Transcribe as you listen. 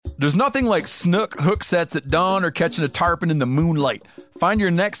There's nothing like snook hook sets at dawn or catching a tarpon in the moonlight. Find your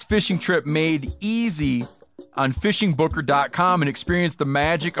next fishing trip made easy on fishingbooker.com and experience the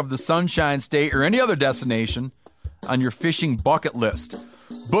magic of the Sunshine State or any other destination on your fishing bucket list.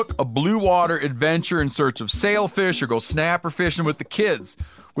 Book a blue water adventure in search of sailfish or go snapper fishing with the kids.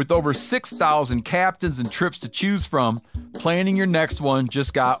 With over 6,000 captains and trips to choose from, planning your next one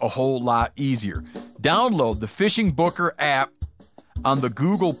just got a whole lot easier. Download the Fishing Booker app on the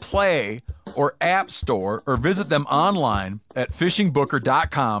Google Play or App Store or visit them online at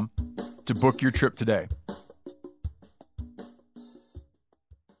fishingbooker.com to book your trip today.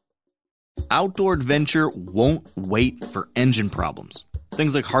 Outdoor adventure won't wait for engine problems.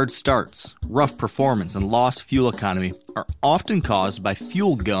 Things like hard starts, rough performance, and lost fuel economy are often caused by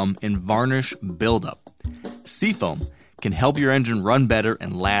fuel gum and varnish buildup. Seafoam can help your engine run better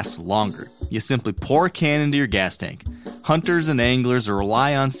and last longer. You simply pour a can into your gas tank. Hunters and anglers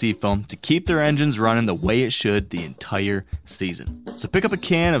rely on Seafoam to keep their engines running the way it should the entire season. So pick up a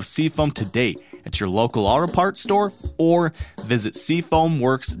can of Seafoam today at your local auto parts store or visit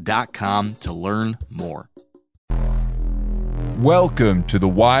seafoamworks.com to learn more. Welcome to the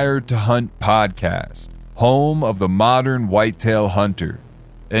Wired to Hunt podcast, home of the modern whitetail hunter.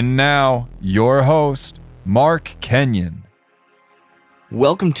 And now, your host, Mark Kenyon.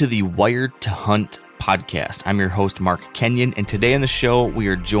 Welcome to the Wired to Hunt podcast. I'm your host, Mark Kenyon, and today on the show, we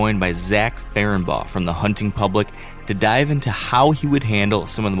are joined by Zach Fehrenbaugh from the Hunting Public to dive into how he would handle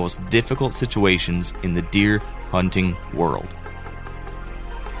some of the most difficult situations in the deer hunting world.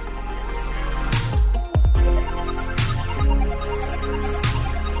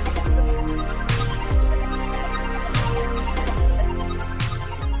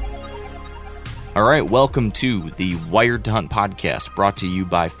 All right, welcome to the Wired to Hunt podcast, brought to you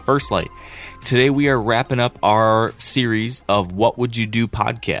by First Light. Today we are wrapping up our series of What Would You Do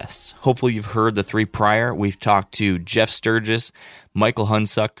podcasts. Hopefully you've heard the three prior. We've talked to Jeff Sturgis, Michael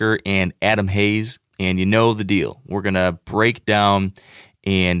Hunsucker, and Adam Hayes, and you know the deal. We're going to break down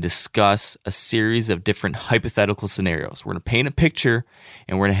and discuss a series of different hypothetical scenarios. We're going to paint a picture,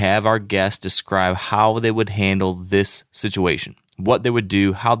 and we're going to have our guests describe how they would handle this situation, what they would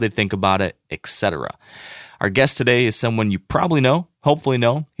do, how they think about it, etc. Our guest today is someone you probably know, hopefully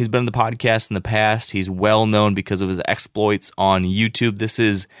know. He's been on the podcast in the past. He's well known because of his exploits on YouTube. This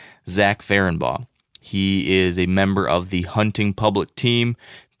is Zach Fehrenbaugh. He is a member of the Hunting Public team.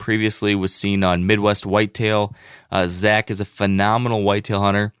 Previously was seen on Midwest Whitetail. Zach is a phenomenal whitetail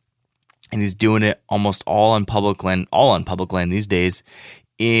hunter, and he's doing it almost all on public land these days.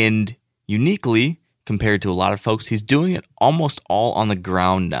 And uniquely, compared to a lot of folks, he's doing it almost all on the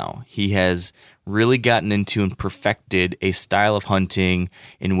ground now. He has really gotten into and perfected a style of hunting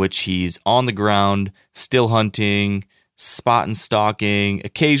in which he's on the ground, still hunting, spot and stalking,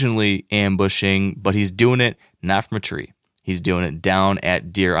 occasionally ambushing, but he's doing it not from a tree. He's doing it down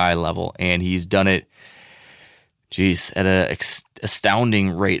at deer eye level, and he's done it, at an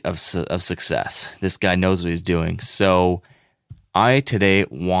astounding rate of success. This guy knows what he's doing. So I today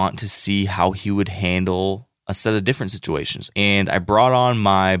want to see how he would handle a set of different situations. And I brought on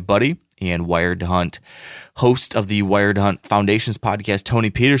my buddy and Wired to Hunt host of the Wired to Hunt Foundations podcast, Tony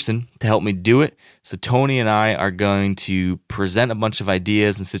Peterson, to help me do it. So Tony and I are going to present a bunch of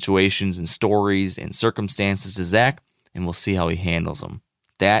ideas and situations and stories and circumstances to Zach, and we'll see how he handles them.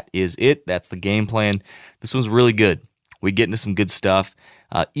 That is it. That's the game plan. This one's really good. We get into some good stuff.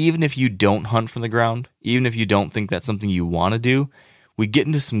 Even if you don't hunt from the ground, even if you don't think that's something you want to do, we get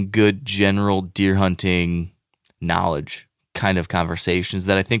into some good general deer hunting knowledge kind of conversations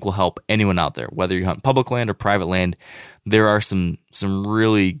that I think will help anyone out there, whether you hunt public land or private land. There are some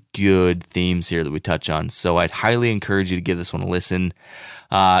really good themes here that we touch on, so I'd highly encourage you to give this one a listen.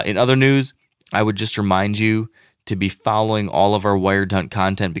 In other news, I would just remind you to be following all of our Wired to Hunt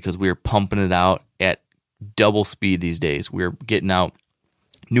content because we are pumping it out at double speed these days. We're getting out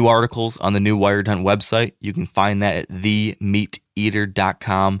new articles on the new Wired to Hunt website. You can find that at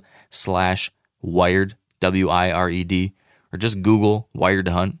themeateater.com/wired, WIRED, or just Google Wired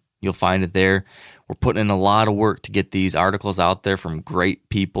to Hunt. You'll find it there. We're putting in a lot of work to get these articles out there from great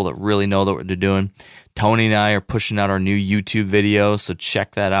people that really know what they're doing. Tony and I are pushing out our new YouTube videos, so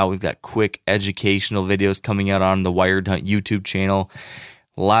check that out. We've got quick educational videos coming out on the Wired to Hunt YouTube channel.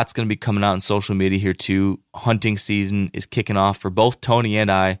 Lots going to be coming out on social media here too. Hunting season is kicking off for both Tony and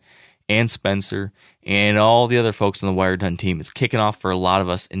I, and Spencer, and all the other folks on the Wired to Hunt team. It's kicking off for a lot of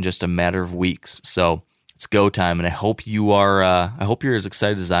us in just a matter of weeks. So it's go time, and I hope you are. I hope you're as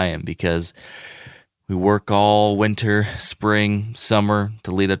excited as I am, because we work all winter, spring, summer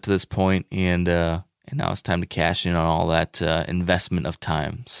to lead up to this point, and and now it's time to cash in on all that investment of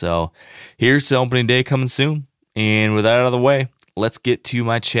time. So here's the opening day coming soon. And with that out of the way, let's get to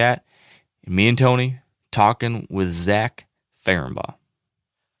my chat. Me and Tony talking with Zach Fehrenbaugh.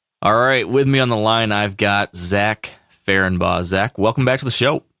 All right, with me on the line, I've got Zach Fehrenbaugh. Zach, welcome back to the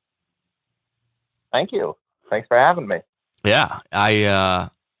show. Thank you. Thanks for having me. Yeah, I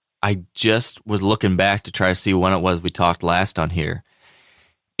just was looking back to try to see when it was we talked last on here,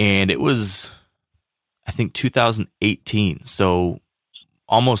 and it was, I think, 2018, so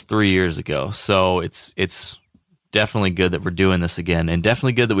almost 3 years ago. So it's definitely good that we're doing this again, and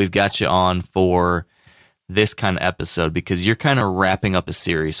definitely good that we've got you on for this kind of episode, because you're kind of wrapping up a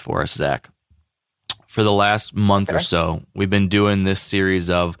series for us, Zach. For the last month or so, we've been doing this series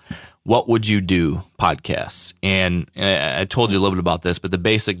of What Would You Do podcasts. And I told you a little bit about this, but the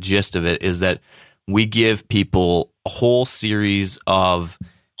basic gist of it is that we give people a whole series of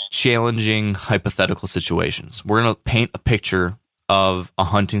challenging hypothetical situations. We're going to paint a picture of a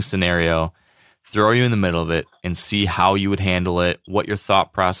hunting scenario, throw you in the middle of it, and see how you would handle it, what your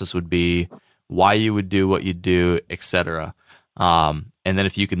thought process would be, why you would do what you do, etc. And then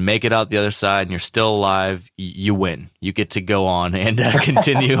if you can make it out the other side and you're still alive, you win. You get to go on and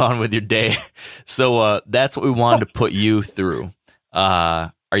continue on with your day. So that's what we wanted to put you through.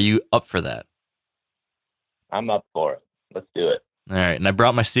 Are you up for that? I'm up for it. Let's do it. All right. And I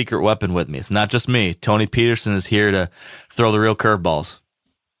brought my secret weapon with me. It's not just me. Tony Peterson is here to throw the real curveballs.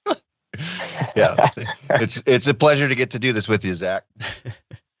 Yeah. It's a pleasure to get to do this with you, Zach.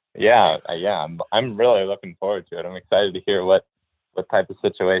 Yeah. I'm really looking forward to it. I'm excited to hear what type of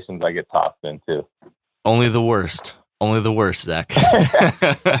situations I get tossed into. Only the worst, Zach.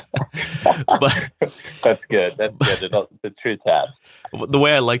 But That's good. It's a true test. The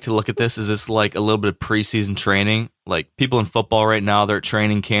way I like to look at this is it's like a little bit of preseason training. Like people in football right now, they're at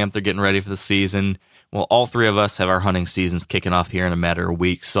training camp, they're getting ready for the season. Well, all three of us have our hunting seasons kicking off here in a matter of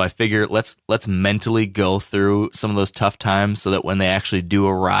weeks. So I figure let's mentally go through some of those tough times so that when they actually do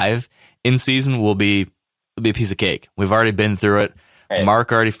arrive in season, it'll be a piece of cake. We've already been through it. Hey.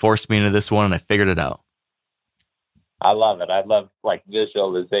 Mark already forced me into this one, and I figured it out. I love it. I love like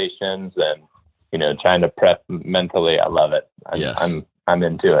visualizations and, trying to prep mentally. I love it. I'm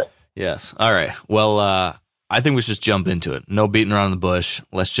into it. Yes. All right. Well, I think we should just jump into it. No beating around the bush.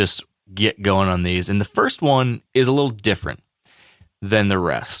 Let's just get going on these. And the first one is a little different than the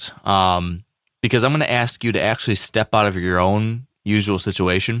rest, because I'm going to ask you to actually step out of your own usual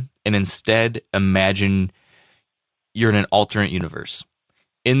situation and instead imagine you're in an alternate universe.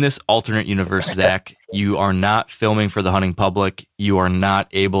 In this alternate universe, Zach, you are not filming for the hunting public. You are not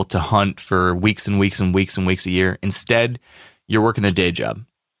able to hunt for weeks and weeks and weeks and weeks a year. Instead, you're working a day job,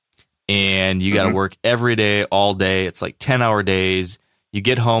 and you got to work every day, all day. It's like 10-hour days. You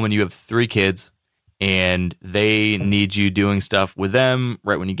get home and you have 3 kids, and they need you doing stuff with them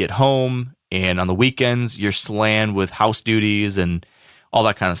right when you get home. And on the weekends, you're slammed with house duties and all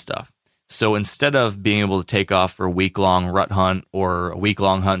that kind of stuff. So instead of being able to take off for a week-long rut hunt or a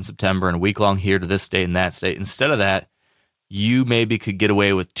week-long hunt in September and a week-long here to this state and that state, instead of that, you maybe could get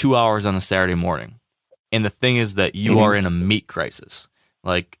away with 2 hours on a Saturday morning. And the thing is that you are in a meat crisis.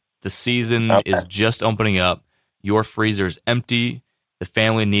 Like the season is just opening up. Your freezer is empty. The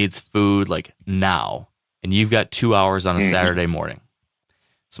family needs food like now. And you've got 2 hours on a Saturday morning.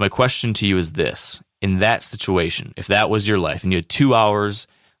 So my question to you is this. In that situation, if that was your life and you had 2 hours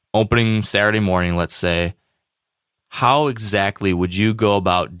opening Saturday morning, let's say, how exactly would you go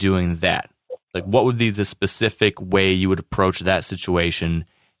about doing that? Like, what would be the specific way you would approach that situation,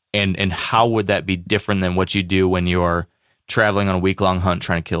 and how would that be different than what you do when you're traveling on a week-long hunt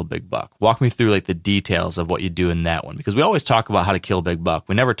trying to kill a big buck? Walk me through like the details of what you do in that one, because we always talk about how to kill a big buck.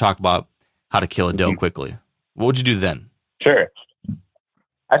 We never talk about how to kill a doe quickly. What would you do then? Sure.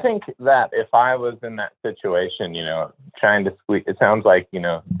 I think that if I was in that situation, trying to squeeze, it sounds like,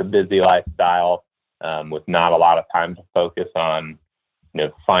 the busy lifestyle with not a lot of time to focus on,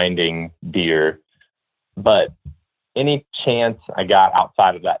 finding deer. But any chance I got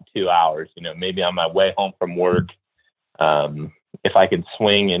outside of that 2 hours, maybe on my way home from work, if I could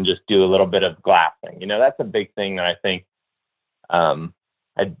swing and just do a little bit of glassing, that's a big thing that I think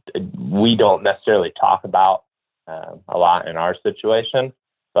we don't necessarily talk about a lot in our situation.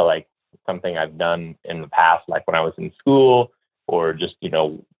 But like something I've done in the past, like when I was in school or just,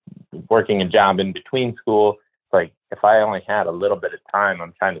 working a job in between school, like if I only had a little bit of time,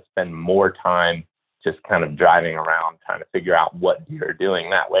 I'm trying to spend more time just kind of driving around, trying to figure out what deer are doing.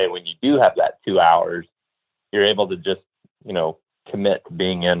 That way, when you do have that 2 hours, you're able to just, commit to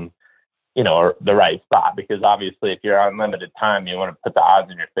being in, the right spot. Because obviously if you're on limited time, you want to put the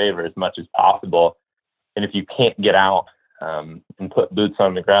odds in your favor as much as possible. And if you can't get out and put boots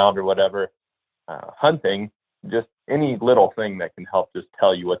on the ground or whatever, hunting, just any little thing that can help just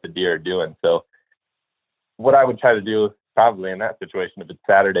tell you what the deer are doing. So what I would try to do probably in that situation, if it's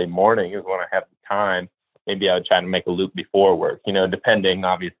Saturday morning, is when I have the time, maybe I would try to make a loop before work, depending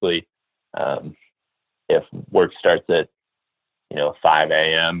obviously if work starts at, 5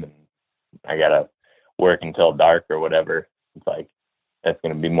 a.m. and I got to work until dark or whatever, it's like, that's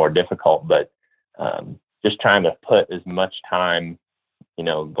going to be more difficult. But just trying to put as much time,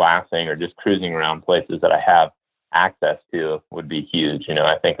 glassing or just cruising around places that I have access to would be huge.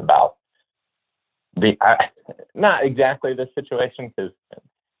 I think about not exactly this situation because,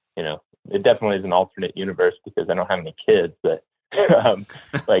 it definitely is an alternate universe because I don't have any kids, but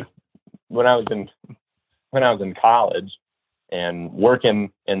like when I was in college and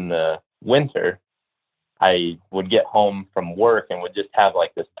working in the winter, I would get home from work and would just have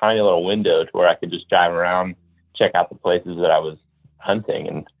like this tiny little window to where I could just drive around, check out the places that I was hunting.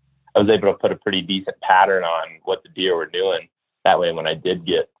 And I was able to put a pretty decent pattern on what the deer were doing. That way, when I did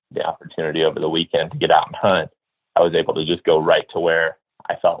get the opportunity over the weekend to get out and hunt, I was able to just go right to where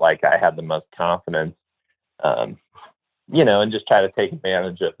I felt like I had the most confidence, and just try to take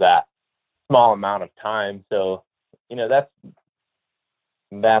advantage of that small amount of time. So,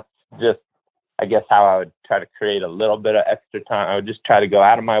 that's just, I guess, how I would try to create a little bit of extra time. I would just try to go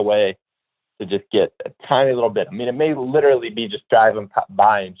out of my way to just get a tiny little bit. I mean, it may literally be just driving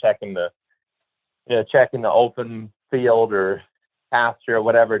by and checking the open field or pasture or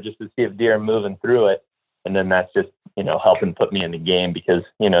whatever, just to see if deer are moving through it. And then that's just, helping put me in the game because,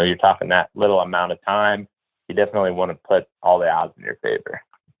 you're talking that little amount of time. You definitely want to put all the odds in your favor.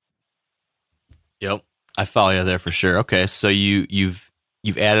 Yep. I follow you there for sure. Okay. So you've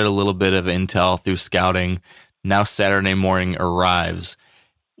added a little bit of intel through scouting. Now Saturday morning arrives.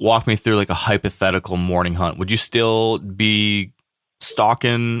 Walk me through like a hypothetical morning hunt. Would you still be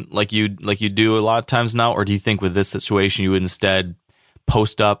stalking like you do a lot of times now? Or do you think with this situation, you would instead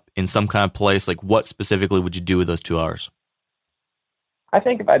post up in some kind of place? Like what specifically would you do with those 2 hours? I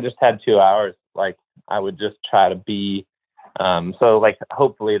think if I just had 2 hours, like I would just try to be, so like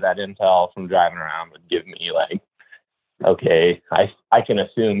hopefully that intel from driving around would give me like, okay, I can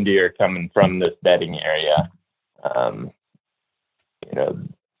assume deer coming from this bedding area.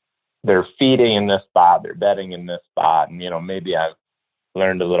 They're feeding in this spot, they're bedding in this spot. And, maybe I've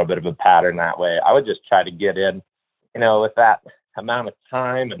learned a little bit of a pattern that way. I would just try to get in, with that amount of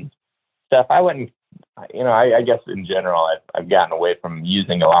time and stuff. I wouldn't, I guess in general, I've gotten away from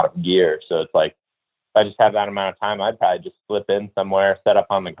using a lot of gear. So it's like, if I just have that amount of time, I'd probably just slip in somewhere, set up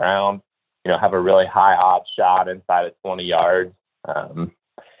on the ground, have a really high odds shot inside of 20 yards. And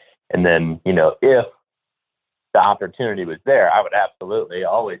then, if the opportunity was there, I would absolutely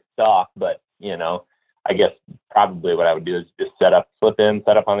always stalk. But, I guess probably what I would do is just set up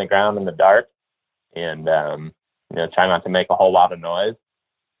on the ground in the dark and, try not to make a whole lot of noise.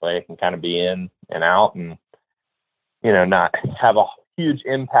 Way it can kind of be in and out and, not have a huge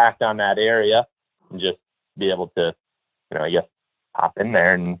impact on that area and just be able to, I guess, hop in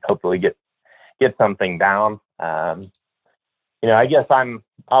there and hopefully get something down. I guess I'm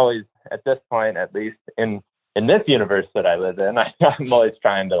always at this point, at least in this universe that I live in, I'm always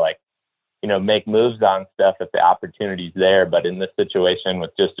trying to make moves on stuff if the opportunity's there. But in this situation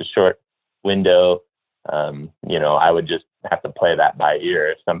with just a short window, I would just have to play that by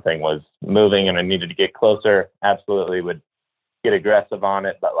ear. If something was moving and I needed to get closer, absolutely would get aggressive on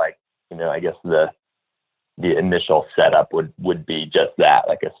it. But I guess the initial setup would be just that,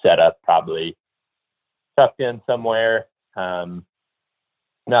 like a setup probably tucked in somewhere.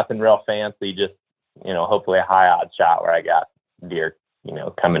 Nothing real fancy, just, hopefully a high odd shot where I got deer,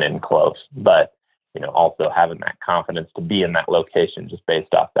 coming in close, but, also having that confidence to be in that location just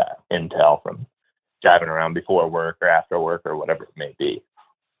based off that intel from driving around before work or after work or whatever it may be.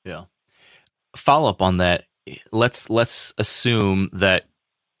 Yeah. Follow up on that. Let's assume that,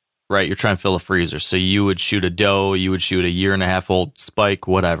 right, you're trying to fill a freezer. So you would shoot a doe, you would shoot a 1.5-year-old spike,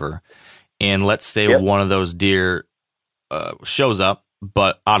 whatever. And let's say one of those deer shows up,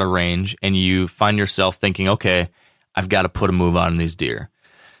 but out of range, and you find yourself thinking, okay, I've got to put a move on these deer.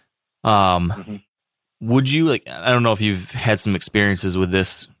 Would you, I don't know if you've had some experiences with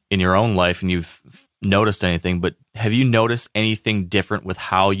this in your own life and you've noticed anything, but have you noticed anything different with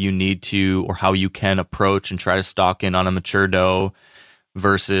how you need to or how you can approach and try to stalk in on a mature doe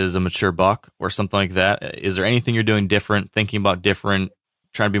versus a mature buck or something like that? Is there anything you're doing different, thinking about different,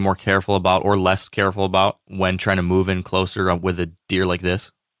 trying to be more careful about or less careful about when trying to move in closer with a deer like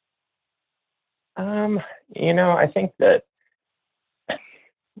this? I think that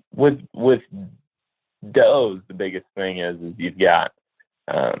with does, the biggest thing is you've got,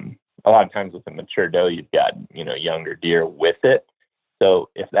 a lot of times with a mature doe, you've got, younger deer with it. So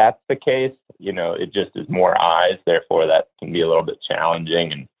if that's the case, it just is more eyes. Therefore, that can be a little bit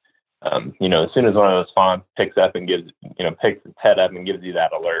challenging. And, as soon as one of those fawns picks its head up and gives you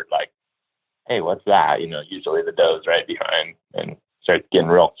that alert, like, hey, what's that? Usually the doe's right behind and starts getting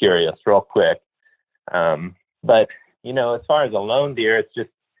real curious real quick. But, as far as a lone deer, it's just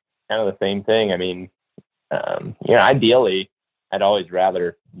kind of the same thing. I mean, ideally, I'd always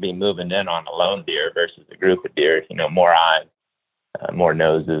rather be moving in on a lone deer versus a group of deer. More eyes, more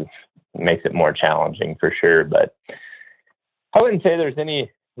noses makes it more challenging for sure. But I wouldn't say there's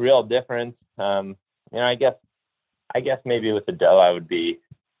any real difference. I guess maybe with the doe, I would be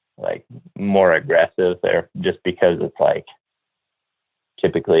like more aggressive there, just because it's like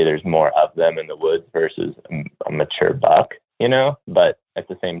typically there's more of them in the woods versus a mature buck, but at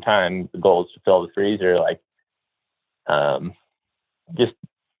the same time, the goal is to fill the freezer. Like, just,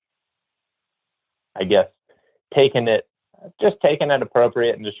 I guess, taking it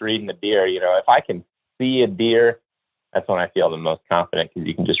appropriate and just reading the deer. If I can see a deer, that's when I feel the most confident, because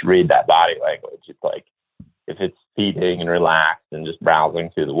you can just read that body language. It's like, if it's feeding and relaxed and just browsing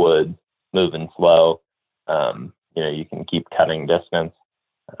through the woods, moving slow, you can keep cutting distance.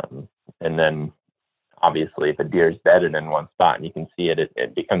 And then obviously if a deer is bedded in one spot and you can see it,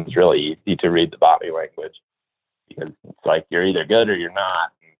 it becomes really easy to read the body language, because it's like you're either good or you're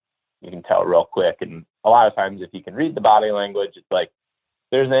not. You can tell real quick. And a lot of times if you can read the body language, it's like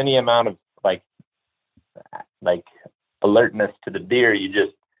there's any amount of like alertness to the deer, you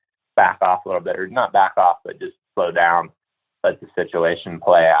just back off a little bit, or not back off, but just slow down, let the situation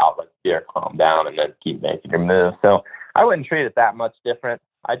play out, let the deer calm down, and then keep making your move. So I wouldn't treat it that much different.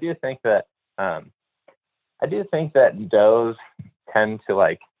 I do think that does tend to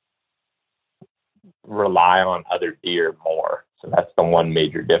like rely on other deer more. So that's the one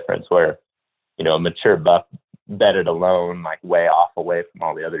major difference, where, a mature buck bedded alone, like way off away from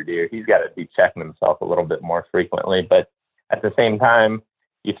all the other deer, he's got to be checking himself a little bit more frequently. But at the same time,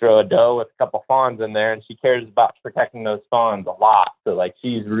 you throw a doe with a couple fawns in there and she cares about protecting those fawns a lot. So like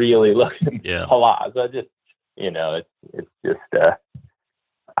she's really looking a lot. So just, it's just,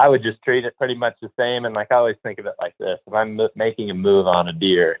 I would just treat it pretty much the same. And like, I always think of it like this: if I'm making a move on a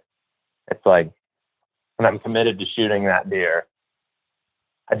deer, it's like, when I'm committed to shooting that deer,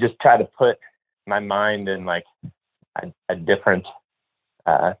 I just try to put my mind in like a different,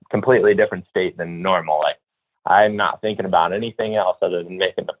 completely different state than normal. Like, I'm not thinking about anything else other than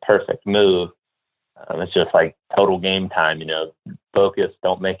making the perfect move. It's just like total game time, focus,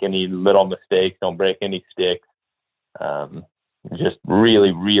 don't make any little mistakes, don't break any sticks. Just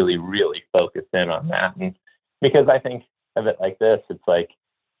really, really, really focus in on that. And because I think of it like this, it's like,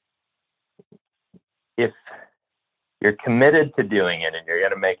 if you're committed to doing it and you're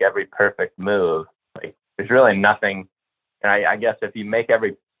going to make every perfect move, like there's really nothing. And I guess if you make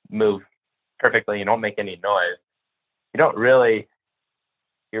every move perfectly, you don't make any noise, you don't really,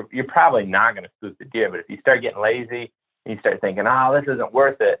 you're probably not going to spook the deer. But if you start getting lazy and you start thinking, oh, this isn't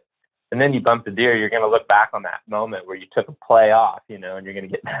worth it, and then you bump the deer, you're going to look back on that moment where you took a play off, and you're going to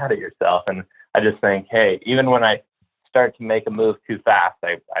get mad at yourself. And I just think, hey, even when I start to make a move too fast,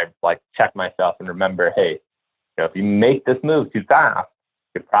 I like check myself and remember, hey, if you make this move too fast,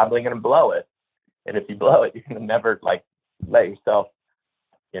 you're probably going to blow it. And if you blow it, you're going to never like let yourself,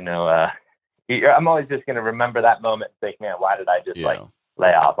 I'm always just going to remember that moment and think, man, why did I just like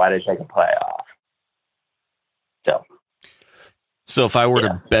lay off? Why did I take a play off? So if I were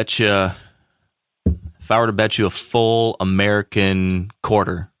to bet you a full American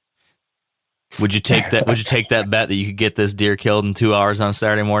quarter, would you take that? Would you take that bet that you could get this deer killed in 2 hours on a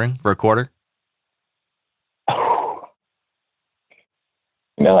Saturday morning for a quarter?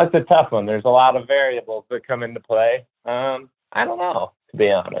 That's a tough one. There's a lot of variables that come into play. I don't know, to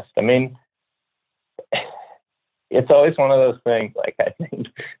be honest. I mean, it's always one of those things. Like, I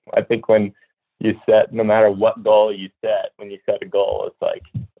think when you set, no matter what goal you set, when you set a goal, it's like,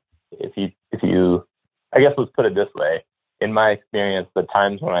 if you, I guess let's put it this way. In my experience, the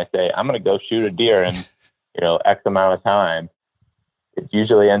times when I say I'm going to go shoot a deer in, X amount of time, it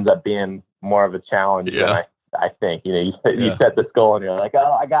usually ends up being more of a challenge than I think. You set this goal and you're like,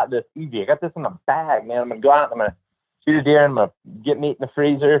 oh, I got this easy. I got this in the bag, man. I'm going to go out and I'm going to shoot a deer and I'm going to get meat in the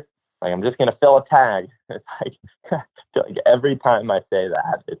freezer. Like, I'm just going to fill a tag. It's like every time I say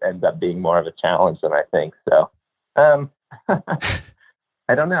that, it ends up being more of a challenge than I think. So, I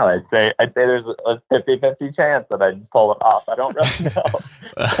don't know. I'd say there's a 50-50 chance that I'd pull it off. I don't really know.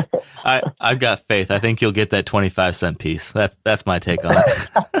 I've got faith. I think you'll get that 25-cent piece. That's my take on it.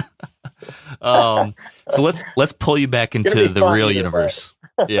 So let's pull you back into the fun real either universe.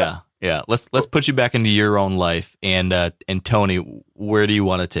 Yeah. Let's put you back into your own life. And Tony, where do you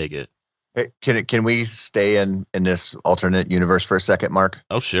want to take it? Hey, can we stay in this alternate universe for a second, Mark?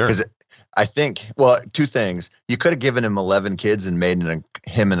 Oh, sure. Because I think, well, two things. You could have given him 11 kids and made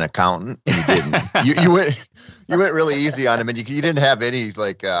him an accountant, and you didn't. you went really easy on him, and you didn't have any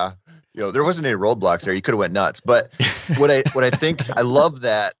there wasn't any roadblocks there. You could have went nuts. But what I think, I love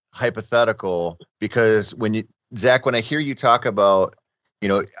that hypothetical, because Zach, when I hear you talk about,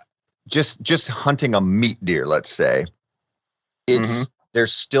 just hunting a meat deer, let's say,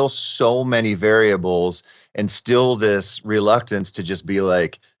 there's still so many variables and still this reluctance to just be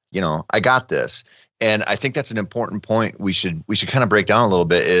like, I got this. And I think that's an important point we should kind of break down a little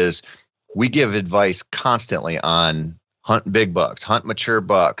bit. Is we give advice constantly on hunt big bucks, hunt mature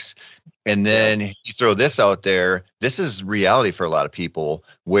bucks. And then you throw this out there. This is reality for a lot of people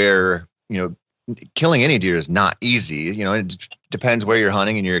where, killing any deer is not easy. It depends where you're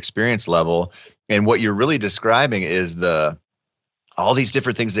hunting and your experience level. And what you're really describing is all these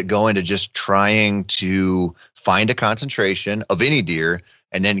different things that go into just trying to find a concentration of any deer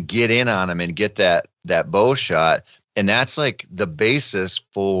and then get in on them and get that bow shot. And that's like the basis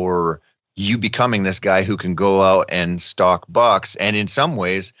for you becoming this guy who can go out and stalk bucks, and in some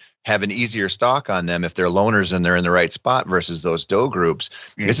ways have an easier stalk on them if they're loners and they're in the right spot versus those doe groups.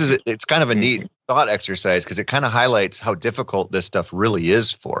 It's kind of a neat thought exercise, because it kind of highlights how difficult this stuff really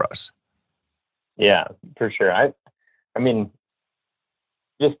is for us. Yeah, for sure. I mean,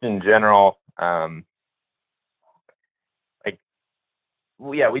 just in general,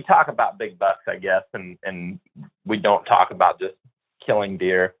 we talk about big bucks, I guess, and we don't talk about just killing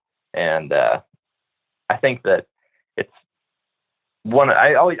deer. And I think that it's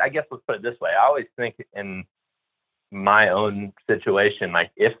I guess let's put it this way. I always think in my own situation,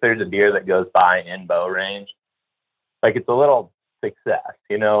 like if there's a deer that goes by in bow range, like it's a little success,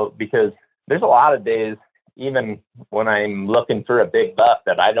 because there's a lot of days, even when I'm looking for a big buck,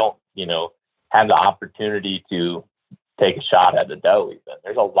 that I don't, have the opportunity to take a shot at a doe. Even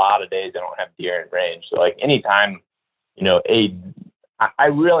there's a lot of days I don't have deer in range. So like anytime, I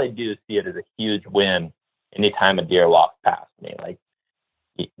really do see it as a huge win anytime a deer walks past me. Like,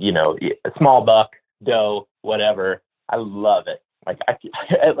 a small buck, doe, whatever. I love it. Like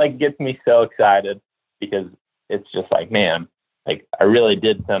it gets me so excited, because it's just like, man, like I really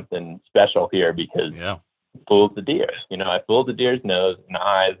did something special here, because I fooled the deer. I fooled the deer's nose and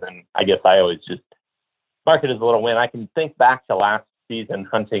eyes, and I guess I always just mark it as a little win. I can think back to last season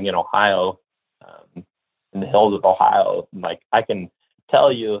hunting in Ohio, in the hills of Ohio. Like I can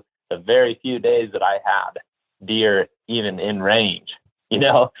tell you the very few days that I had deer even in range.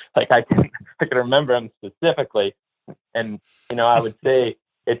 Like I can remember them specifically. And, I would say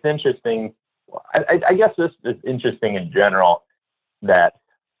it's interesting. I guess this is interesting in general, that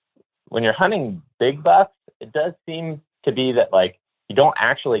when you're hunting big bucks, it does seem to be that like you don't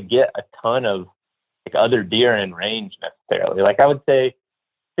actually get a ton of like other deer in range necessarily. Like I would say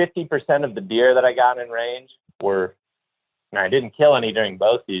 50% of the deer that I got in range were, and I didn't kill any during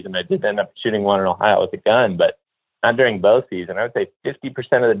bow season. I did end up shooting one in Ohio with a gun, but not during bow season. I would say 50%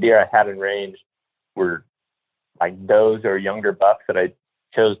 of the deer I had in range were like does or younger bucks that I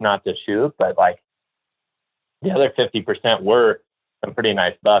chose not to shoot, but like the other 50% were some pretty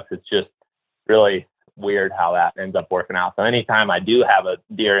nice bucks. It's just really weird how that ends up working out. So anytime I do have a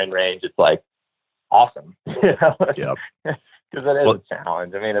deer in range, it's like awesome. Yep. Because it is a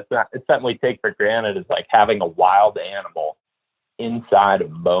challenge. I mean, it's something we take for granted, is like having a wild animal inside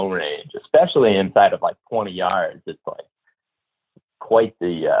of bow range, especially inside of like 20 yards. It's like quite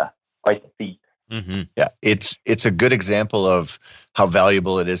the feat. Mm-hmm. Yeah, it's a good example of how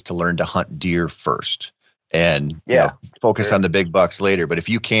valuable it is to learn to hunt deer first, and focus on the big bucks later. But if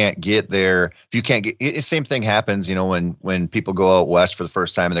you can't get there, same thing happens. When people go out west for the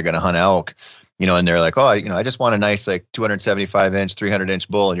first time and they're going to hunt elk, and they're like, oh, I just want a nice like 275 inch, 300 inch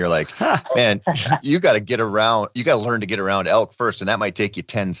bull, and you're like, man, you got to learn to get around elk first, and that might take you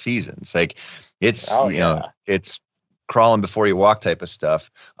 10 seasons. Like it's it's crawling before you walk type of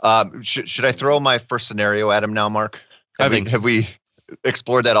stuff. Should I throw my first scenario at him now, Mark? Have we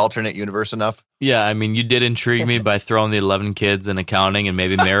explored that alternate universe enough? Yeah, I mean, you did intrigue me by throwing the 11 kids and accounting and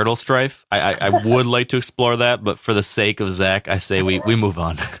maybe marital strife. I would like to explore that, but for the sake of Zach, I say we move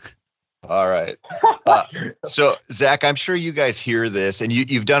on. All right. So Zach, I'm sure you guys hear this, and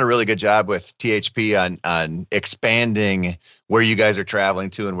you've done a really good job with THP on expanding where you guys are traveling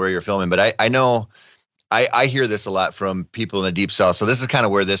to and where you're filming. But I know I hear this a lot from people in the Deep South. So this is kind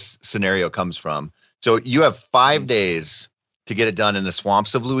of where this scenario comes from. So you have 5 days to get it done in the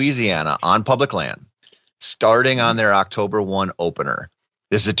swamps of Louisiana on public land, starting on their October 1 opener.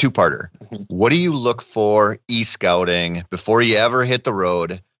 This is a two-parter. What do you look for e-scouting before you ever hit the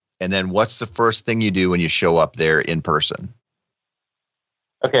road? And then what's the first thing you do when you show up there in person?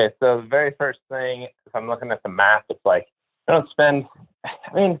 Okay, so the very first thing, if I'm looking at the map, it's like, honestly,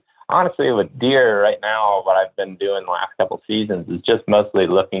 with deer right now, what I've been doing the last couple seasons is just mostly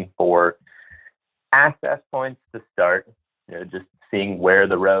looking for access points to start, just seeing where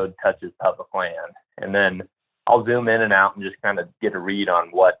the road touches public land. And then I'll zoom in and out and just kind of get a read on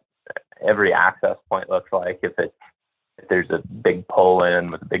what every access point looks like. If there's a big pull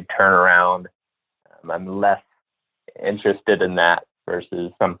in with a big turnaround, I'm less interested in that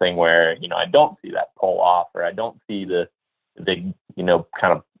versus something where, I don't see that pull off, or I don't see the big,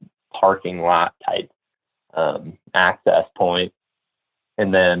 kind of parking lot type access point.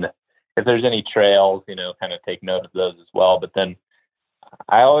 And then if there's any trails, kind of take note of those as well. But then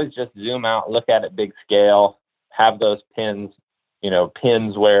I always just zoom out, look at it big scale, have those pins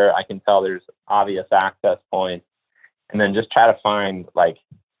where I can tell there's obvious access points, and then just try to find like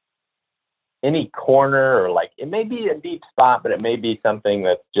any corner, or like it may be a deep spot, but it may be something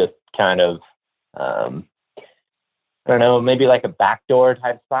that's just kind of, I don't know, maybe like a backdoor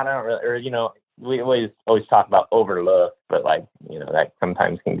type spot. I don't really, or, we always talk about overlook, but like, that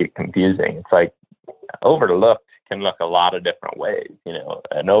sometimes can get confusing. It's like overlooked can look a lot of different ways.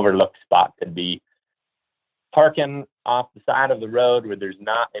 An overlooked spot could be parking off the side of the road where there's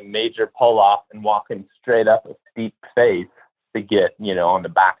not a major pull off and walking straight up a steep face to get, on the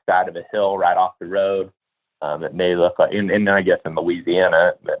backside of a hill right off the road. It may look like, and I guess in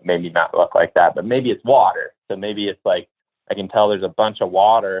Louisiana, that maybe not look like that, but maybe it's water. So maybe it's like, I can tell there's a bunch of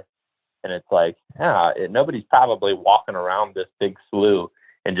water, and it's like, nobody's probably walking around this big slough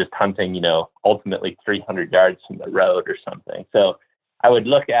and just hunting, ultimately 300 yards from the road or something. So I would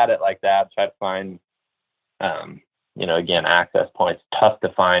look at it like that, try to find, again, access points, tough to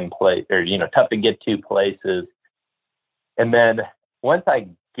find place, or, tough to get to places. And then once I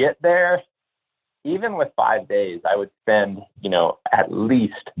get there, even with 5 days, I would spend, at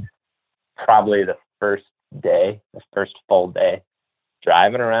least probably the first full day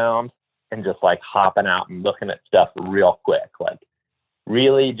driving around and just like hopping out and looking at stuff real quick, like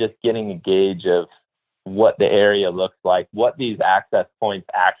really just getting a gauge of what the area looks like, what these access points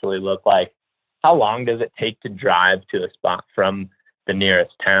actually look like, how long does it take to drive to a spot from the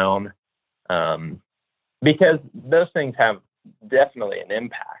nearest town, because those things have definitely an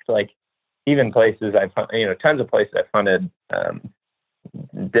impact. Like even places tons of places I've hunted,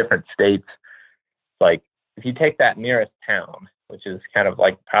 different states, like if you take that nearest town, which is kind of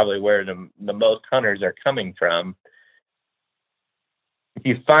like probably where the most hunters are coming from, if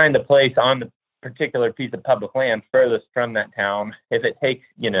you find a place on the particular piece of public land furthest from that town, if it takes,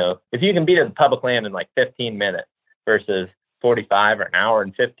 if you can be to the public land in like 15 minutes versus 45 or an hour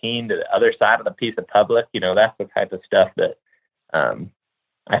and 15 to the other side of the piece of public, that's the type of stuff that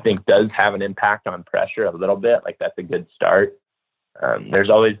I think does have an impact on pressure a little bit. Like that's a good start. There's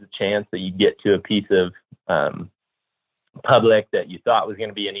always a chance that you get to a piece of public that you thought was going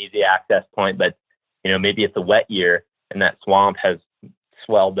to be an easy access point, but maybe it's a wet year and that swamp has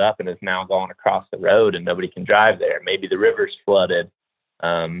swelled up and is now going across the road and nobody can drive there. Maybe the river's flooded.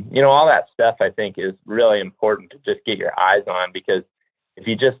 All that stuff I think is really important to just get your eyes on, because if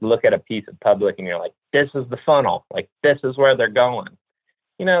you just look at a piece of public and you're like, this is the funnel, like this is where they're going,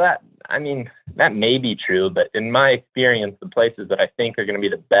 that may be true, but in my experience, the places that I think are going to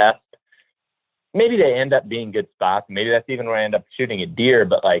be the best, maybe they end up being good spots. Maybe that's even where I end up shooting a deer.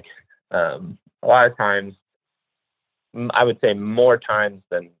 But like a lot of times, I would say more times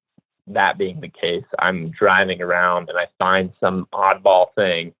than that being the case, I'm driving around and I find some oddball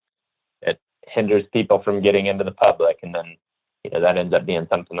thing that hinders people from getting into the public. And then, that ends up being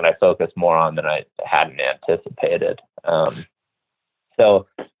something that I focus more on than I hadn't anticipated. So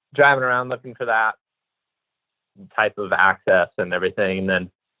driving around looking for that type of access and everything. And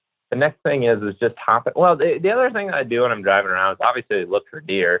then the next thing is just hopping. Well, the other thing that I do when I'm driving around is obviously look for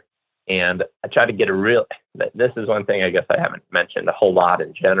deer. And I try to get this is one thing I guess I haven't mentioned a whole lot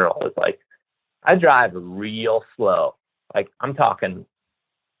in general, is like, I drive real slow. Like I'm talking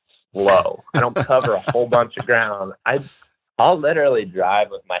slow. I don't cover a whole bunch of ground. I'll literally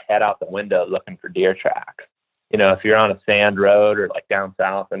drive with my head out the window looking for deer tracks. If you're on a sand road or like down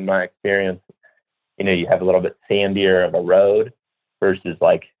south, in my experience, you have a little bit sandier of a road versus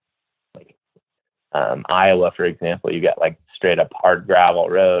like Iowa, for example, you got like straight up hard gravel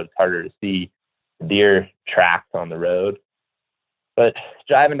road. It's harder to see deer tracks on the road. But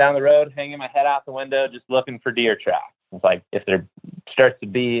driving down the road, hanging my head out the window, just looking for deer tracks. It's like if there starts to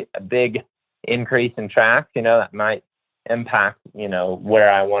be a big increase in tracks, that might impact,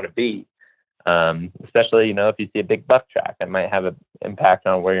 where I want to be. Especially, if you see a big buck track, that might have an impact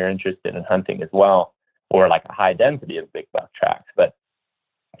on where you're interested in hunting as well, or like a high density of big buck tracks. But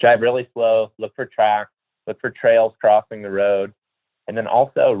drive really slow, look for tracks, look for trails crossing the road, and then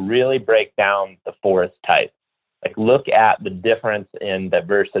also really break down the forest type. Like look at the difference in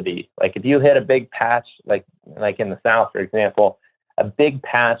diversity. Like if you hit a big patch, like in the South, for example, a big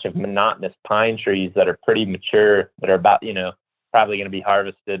patch of monotonous pine trees that are pretty mature, that are about, probably going to be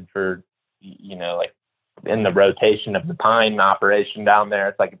harvested for, like in the rotation of the pine operation down there.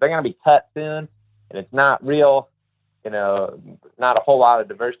 It's like if they're going to be cut soon and it's not real, not a whole lot of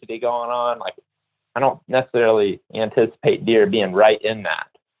diversity going on, like I don't necessarily anticipate deer being right in that.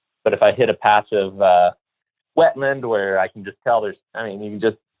 But if I hit a patch of wetland where I can just tell you can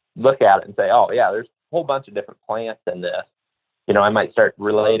just look at it and say, oh yeah, there's a whole bunch of different plants in this. I might start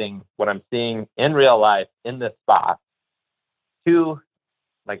relating what I'm seeing in real life in this spot to,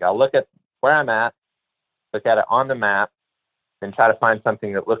 like, I'll look at where I'm at, look at it on the map, and try to find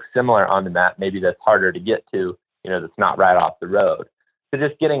something that looks similar on the map, maybe that's harder to get to, that's not right off the road. So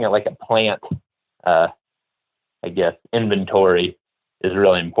just getting a plant, inventory is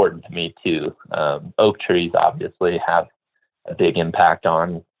really important to me too. Oak trees obviously have a big impact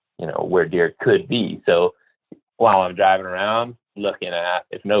on, where deer could be. So while I'm driving around, looking at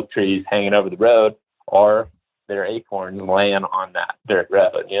if an oak tree is hanging over the road or there are acorns laying on that dirt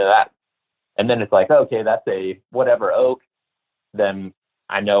road, that. And then it's like, okay, that's a whatever oak. Then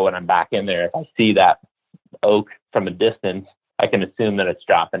I know when I'm back in there, if I see that oak from a distance, I can assume that it's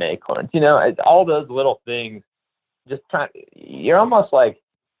dropping acorns. It's all those little things. You're almost like,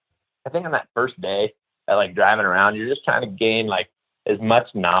 I think on that first day, driving around, you're just trying to gain as much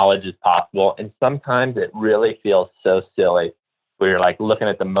knowledge as possible. And sometimes it really feels so silly where you're looking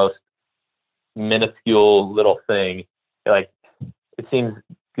at the most minuscule little thing. You're it seems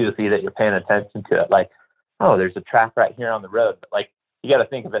goofy that you're paying attention to it. Oh, there's a track right here on the road. But you got to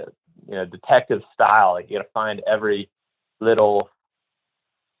think of it, detective style. You got to find every little,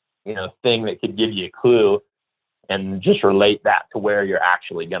 thing that could give you a clue and just relate that to where you're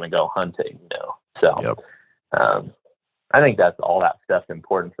actually going to go hunting, So, yep. I think that's all that stuff's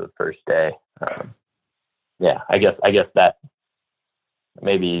important for the first day. I guess that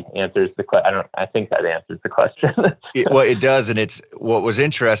maybe answers the question. I think that answers the question. It does. And what was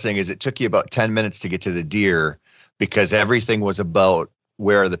interesting is it took you about 10 minutes to get to the deer because everything was about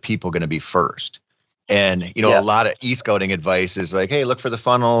where are the people going to be first. And, a lot of e-scouting advice is hey, look for the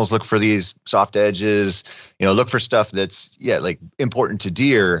funnels, look for these soft edges, look for stuff that's, important to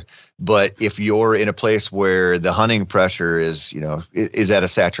deer. But if you're in a place where the hunting pressure is at a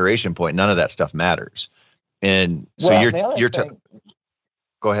saturation point, none of that stuff matters. And so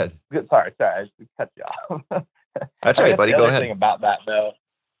go ahead. Sorry, I just cut you off. That's all right, buddy. Go ahead.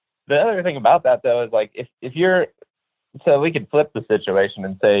 The other thing about that though is if you're, so we could flip the situation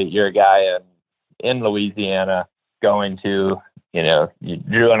and say you're a guy in Louisiana going to, you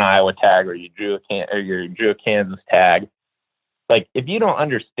drew an Iowa tag or you drew a Kansas tag. If you don't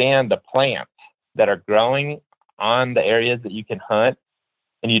understand the plants that are growing on the areas that you can hunt,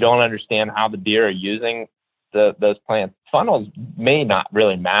 and you don't understand how the deer are using those plants, funnels may not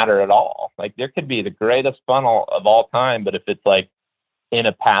really matter at all. There could be the greatest funnel of all time, but if it's in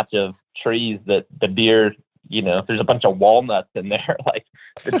a patch of trees that the deer, if there's a bunch of walnuts in there,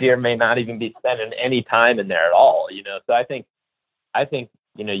 the deer may not even be spending any time in there at all, So I think,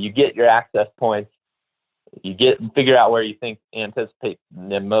 you get your access points, figure out where you anticipate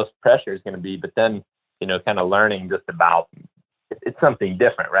the most pressure is going to be, but then, kind of learning just about, it's something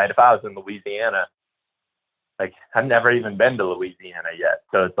different, right? If I was in Louisiana, I've never even been to Louisiana yet.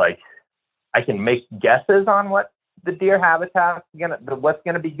 So it's I can make guesses on what the deer habitat's what's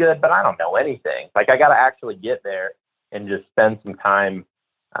going to be good, but I don't know anything. I got to actually get there and just spend some time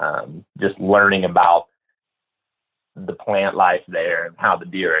just learning about the plant life there and how the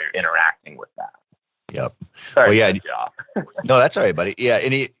deer are interacting with that. Yep. Sorry, no, that's all right, buddy. Yeah,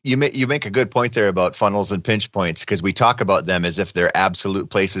 and you make a good point there about funnels and pinch points because we talk about them as if they're absolute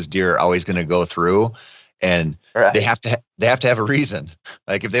places deer are always going to go through, and right. they have to have a reason.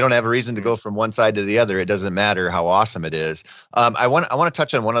 If they don't have a reason to go from one side to the other, it doesn't matter how awesome it is. I want to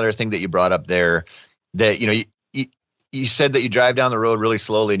touch on one other thing that you brought up there. That you said that you drive down the road really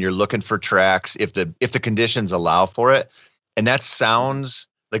slowly and you're looking for tracks if the conditions allow for it, and that sounds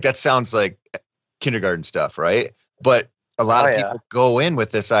like kindergarten stuff, right? But a lot of people go in with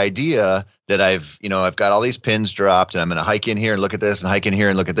this idea that I've got all these pins dropped and I'm going to hike in here and look at this and hike in here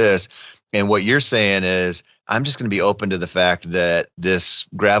and look at this. And what you're saying is I'm just going to be open to the fact that this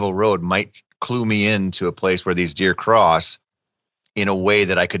gravel road might clue me into a place where these deer cross in a way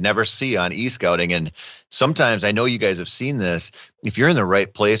that I could never see on e-scouting. And sometimes, I know you guys have seen this, if you're in the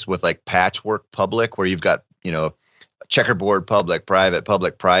right place with like patchwork public, where you've got, checkerboard public, private,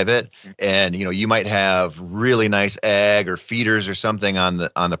 and you might have really nice ag or feeders or something on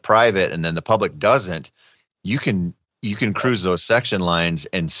the private, and then the public doesn't, you can cruise those section lines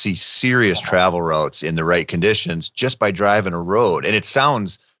and see serious travel routes in the right conditions just by driving a road. And it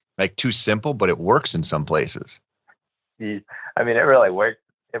sounds like too simple, but it works in some places. I mean, it really works.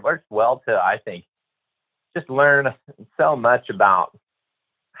 It works well to, I think, just learn so much about,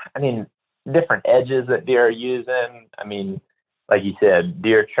 different edges that deer are using. I mean, like you said,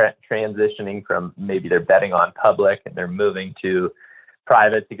 deer transitioning from maybe they're bedding on public and they're moving to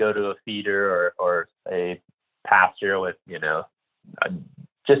private to go to a feeder or a pasture with,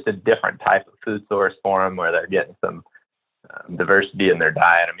 just a different type of food source for them, where they're getting some diversity in their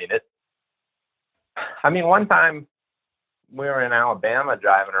diet. One time we were in Alabama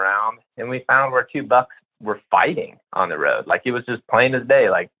driving around and we found where two bucks were fighting on the road. Like, it was just plain as day.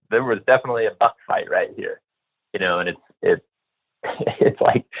 Like, there was definitely a buck fight right here, and it's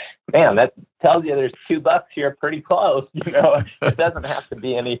like, man, that tells you there's two bucks here pretty close. It doesn't have to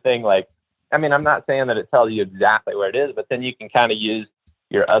be anything like, I'm not saying that it tells you exactly where it is, but then you can kind of use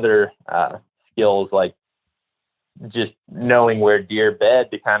your other skills, like just knowing where deer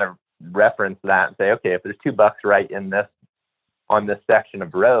bed, to kind of reference that and say, okay, if there's two bucks right on this section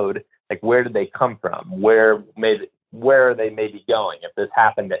of road, like, where did they come from? Where are they maybe going? If this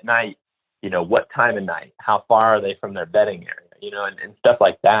happened at night, what time of night? How far are they from their bedding area? And stuff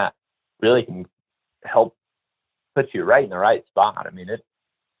like that really can help put you right in the right spot.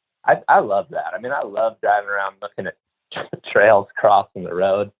 I love that. I love driving around looking at trails crossing the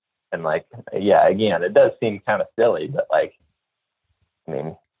road, and again, it does seem kind of silly, but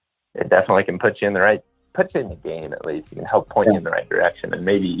it definitely can put you in the game. At least it can help point you in the right direction, and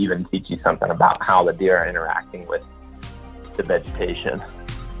maybe even teach you something about how the deer are interacting with the vegetation.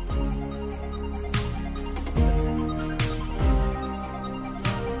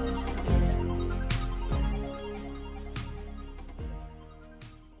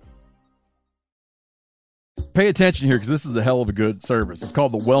 Pay attention here, because this is a hell of a good service. It's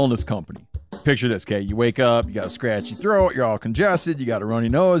called the Wellness Company. Picture this, okay? You wake up, you got a scratchy throat, you're all congested, you got a runny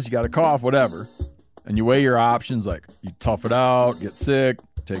nose, you got a cough, whatever. And you weigh your options, like you tough it out, get sick,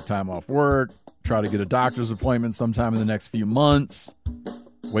 take time off work, try to get a doctor's appointment sometime in the next few months,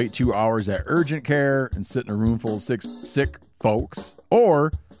 wait 2 hours at urgent care and sit in a room full of sick folks.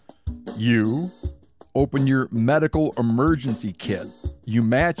 Or you open your medical emergency kit. You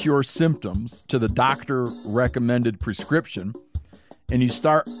match your symptoms to the doctor recommended prescription, and you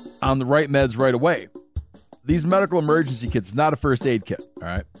start on the right meds right away. These medical emergency kits is not a first aid kit, all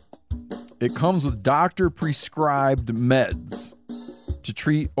right? It comes with doctor prescribed meds to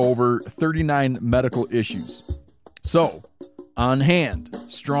treat over 39 medical issues. So, on hand,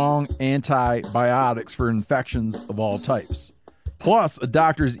 strong antibiotics for infections of all types. Plus, a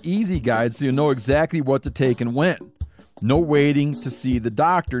doctor's easy guide so you know exactly what to take and when. No waiting to see the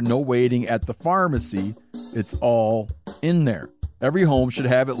doctor, no waiting at the pharmacy. It's all in there. Every home should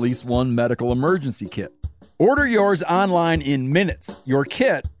have at least one medical emergency kit. Order yours online in minutes. Your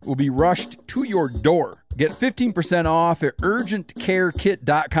kit will be rushed to your door. Get 15% off at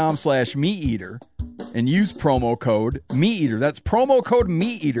urgentcarekit.com/meateater and use promo code MeatEater. That's promo code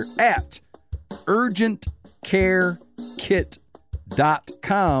MeatEater at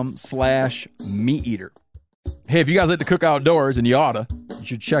urgentcarekit.com/meateater. Hey, if you guys like to cook outdoors, and you oughta, you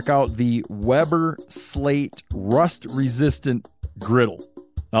should check out the Weber Slate Rust Resistant Griddle.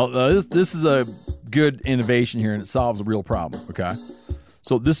 Now, this is a good innovation here, and it solves a real problem, okay?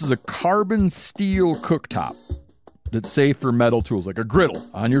 So this is a carbon steel cooktop that's safe for metal tools, like a griddle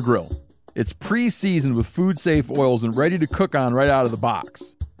on your grill. It's pre-seasoned with food-safe oils and ready to cook on right out of the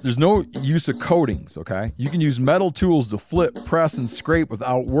box. There's no use of coatings, okay? You can use metal tools to flip, press, and scrape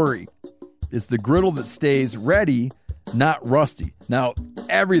without worry. It's the griddle that stays ready, not rusty. Now,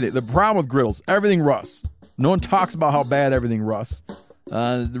 the problem with griddles, everything rusts. No one talks about how bad everything rusts.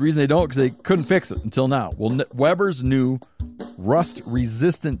 The reason they don't, because they couldn't fix it until now. Well, Weber's new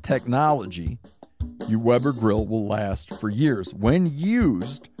rust-resistant technology, your Weber grill will last for years. When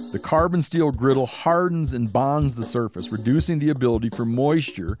used, the carbon steel griddle hardens and bonds the surface, reducing the ability for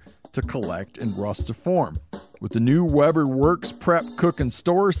moisture to collect and rust to form. With the new Weber Works Prep Cook and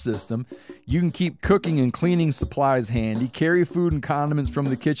Store system, you can keep cooking and cleaning supplies handy, carry food and condiments from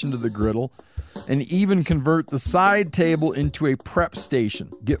the kitchen to the griddle, and even convert the side table into a prep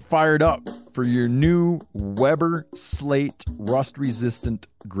station. Get fired up for your new Weber Slate rust-resistant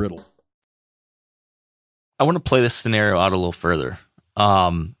griddle. I want to play this scenario out a little further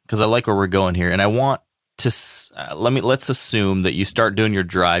because I like where we're going here, and I want to let's assume that you start doing your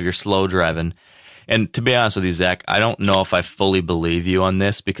drive, you're slow driving. And to be honest with you, Zach, I don't know if I fully believe you on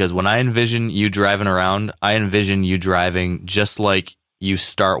this, because when I envision you driving around, I envision you driving just like you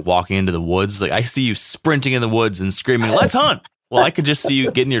start walking into the woods. Like I see you sprinting in the woods and screaming, "Let's hunt!" Well, I could just see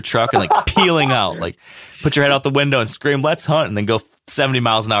you get in your truck and like peeling out, like put your head out the window and scream, "Let's hunt!" and then go 70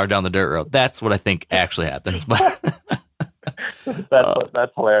 miles an hour down the dirt road. That's what I think actually happens. But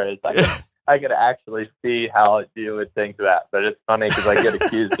that's hilarious. I could actually see how you would think that, but it's funny because I get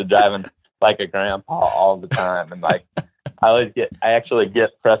accused of driving like a grandpa all the time, and like I actually get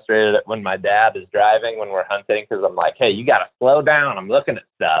frustrated when my dad is driving when we're hunting, because I'm like, "Hey, you got to slow down. I'm looking at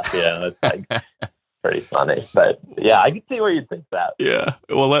stuff." You know, it's like pretty funny, but yeah, I can see where you think that. Yeah.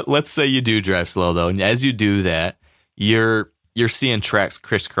 Well, let's say you do drive slow though, and as you do that, you're seeing tracks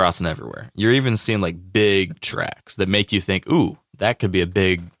crisscrossing everywhere. You're even seeing like big tracks that make you think, "Ooh, that could be a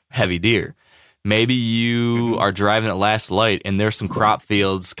big, heavy deer." Maybe you are driving at last light and there's some crop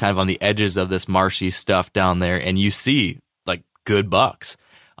fields kind of on the edges of this marshy stuff down there, and you see like good bucks.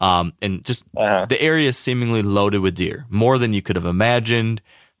 And just the area is seemingly loaded with deer, more than you could have imagined.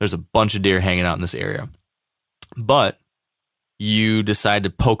 There's a bunch of deer hanging out in this area. But you decide to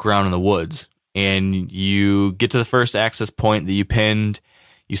poke around in the woods, and you get to the first access point that you pinned.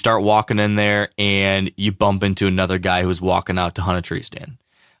 You start walking in there, and you bump into another guy who's walking out to hunt a tree stand.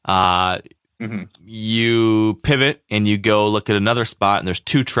 You pivot and you go look at another spot, and there's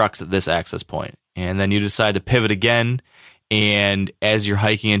two trucks at this access point. And then you decide to pivot again, and as you're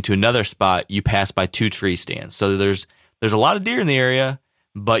hiking into another spot, you pass by two tree stands. So there's a lot of deer in the area,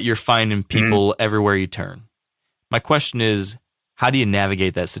 but you're finding people everywhere you turn. My question is, how do you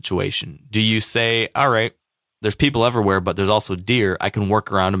navigate that situation? Do you say, all right, there's people everywhere, but there's also deer, I can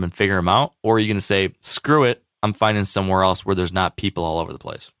work around them and figure them out? Or are you going to say, screw it, I'm finding somewhere else where there's not people all over the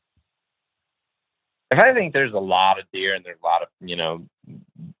place? I think there's a lot of deer, and there's a lot of,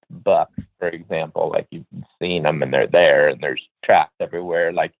 bucks, for example. Like, you've seen them and they're there, and there's tracks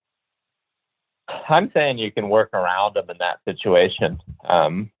everywhere. Like, I'm saying you can work around them in that situation,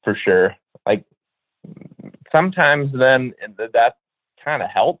 for sure. Like, sometimes then that's kind of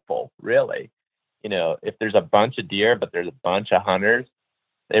helpful, really. If there's a bunch of deer, but there's a bunch of hunters,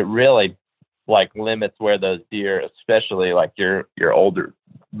 it really like limits where those deer, especially like your older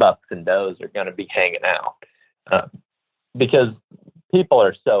bucks and does, are going to be hanging out, because people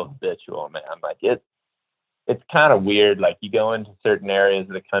are so habitual, man. Like it's kind of weird. Like, you go into certain areas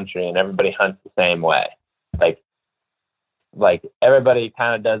of the country and everybody hunts the same way. Like everybody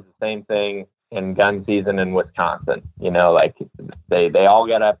kind of does the same thing in gun season in Wisconsin. Like they all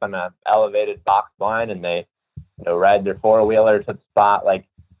get up in a elevated box blind and they ride their four-wheeler to the spot. Like,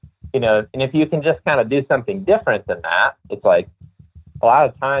 and if you can just kind of do something different than that, it's like a lot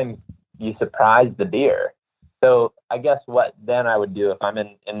of times you surprise the deer. So I guess what then I would do if I'm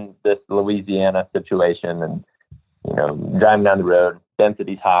in this Louisiana situation and, driving down the road,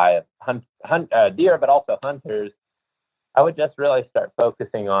 density's high, hunt deer, but also hunters, I would just really start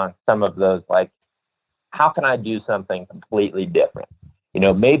focusing on some of those, like, how can I do something completely different?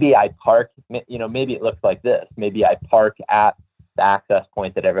 Maybe I park, maybe it looks like this. Maybe I park at the access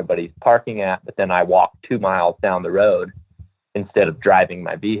point that everybody's parking at, but then I walk 2 miles down the road instead of driving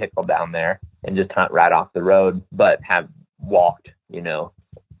my vehicle down there, and just hunt right off the road, but have walked,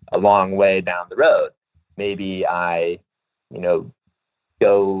 a long way down the road. Maybe I,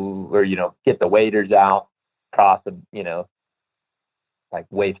 go or, get the waders out, cross like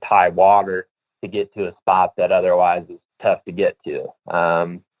waist high water to get to a spot that otherwise is tough to get to.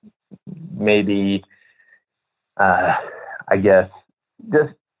 Maybe, I guess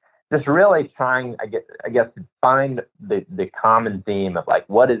just really trying, I guess to find the common theme of, like,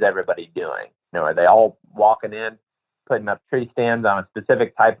 what is everybody doing? Are they all walking in, putting up tree stands on a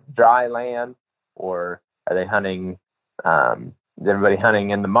specific type of dry land, or are they hunting? Is everybody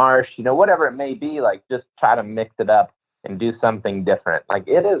hunting in the marsh? Whatever it may be, like, just try to mix it up and do something different. Like,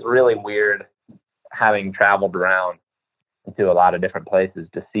 it is really weird having traveled around into a lot of different places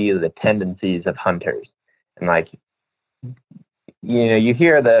to see the tendencies of hunters. And, like, you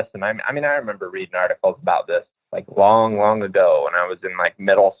hear this, and I remember reading articles about this, like, long, long ago when I was in, like,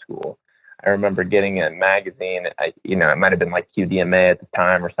 middle school. I remember getting a magazine, it might have been like QDMA at the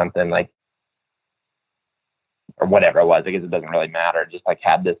time or something, like, or whatever it was. I guess it doesn't really matter. Just like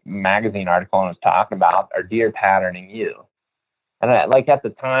had this magazine article and was talking about, are deer patterning you? And like at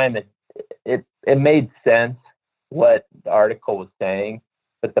the time, it made sense what the article was saying,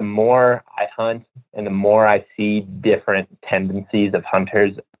 But the more I hunt and the more I see different tendencies of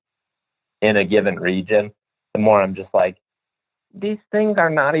hunters in a given region, the more I'm just like, these things are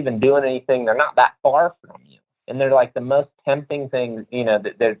not even doing anything. They're not that far from you. And they're like the most tempting things, you know,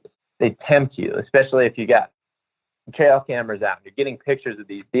 they tempt you, especially if you got trail cameras out and you're getting pictures of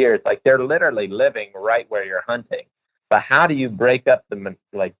these deer. It's like they're literally living right where you're hunting. But how do you break up the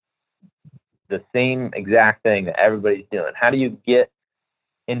same exact thing that everybody's doing? How do you get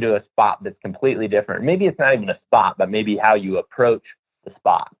into a spot that's completely different? Maybe it's not even a spot, but maybe how you approach the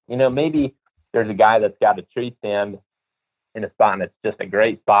spot. You know, maybe there's a guy that's got a tree stand in a spot and it's just a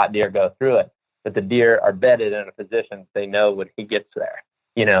great spot, deer go through it, but the deer are bedded in a position they know when he gets there,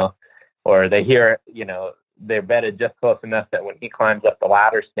 you know, or they hear, you know, they're bedded just close enough that when he climbs up the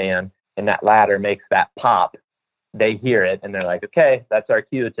ladder stand and that ladder makes that pop, they hear it and they're like, okay, that's our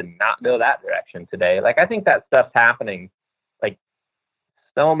cue to not go that direction today. Like, I think that stuff's happening like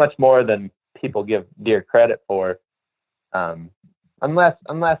so much more than people give deer credit for. Unless,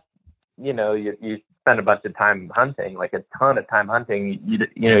 you know, you spend a bunch of time hunting, like a ton of time hunting,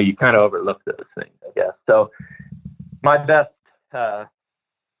 you know, you kind of overlook those things, I guess. So my best, I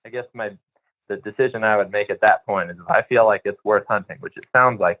guess the decision I would make at that point is if I feel like it's worth hunting, which it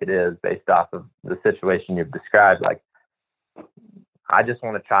sounds like it is based off of the situation you've described, like I just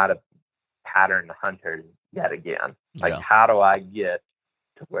want to try to pattern the hunters yet again. Like, how do I get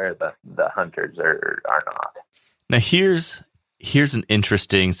to where the hunters are not? Now here's an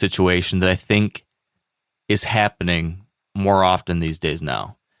interesting situation that I think is happening more often these days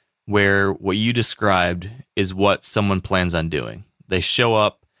now, where what you described is what someone plans on doing. They show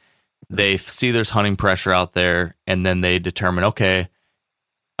up, they see there's hunting pressure out there, and then they determine, okay,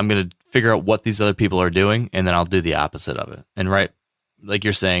 I'm going to figure out what these other people are doing, and then I'll do the opposite of it. And right, like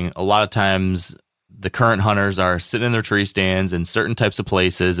you're saying, a lot of times the current hunters are sitting in their tree stands in certain types of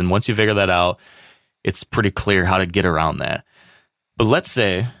places, and once you figure that out, it's pretty clear how to get around that. But let's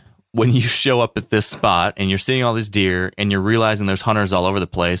say when you show up at this spot and you're seeing all these deer and you're realizing there's hunters all over the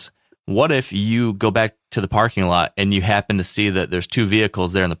place, what if you go back to the parking lot and you happen to see that there's two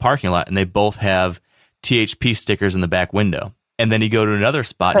vehicles there in the parking lot and they both have THP stickers in the back window? And then you go to another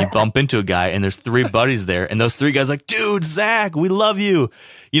spot and you bump into a guy and there's three buddies there. And those three guys are like, dude, Zach, we love you.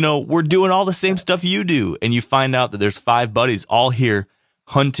 You know, we're doing all the same stuff you do. And you find out that there's 5 buddies all here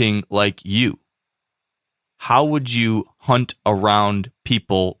hunting like you. How would you hunt around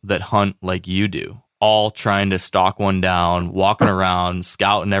people that hunt like you do? All trying to stalk one down, walking around,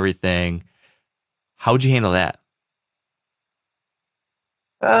 scouting everything. How would you handle that?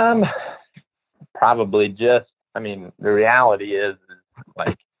 Probably just, I mean, the reality is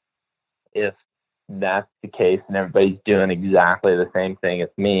like, if that's the case and everybody's doing exactly the same thing as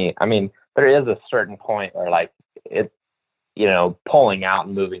me, I mean, there is a certain point where like it's, you know, pulling out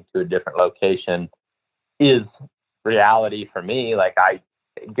and moving to a different location is reality for me. Like,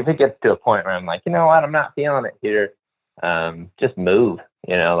 if it gets to a point where I'm like, you know what, I'm not feeling it here, just move,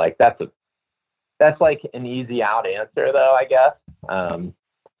 you know, like that's like an easy out answer though, I guess.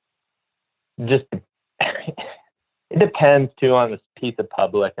 Just, it depends too on this piece of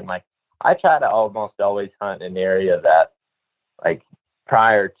public. And like, I try to almost always hunt an area that like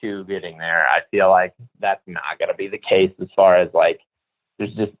prior to getting there, I feel like that's not going to be the case as far as like,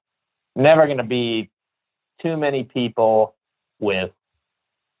 there's just never going to be too many people with,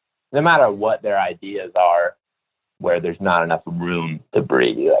 no matter what their ideas are, where there's not enough room to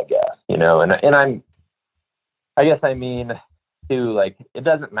breathe, I guess, you know, and I guess I mean too, like, it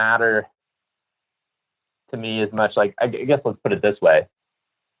doesn't matter to me as much, like, I guess let's put it this way.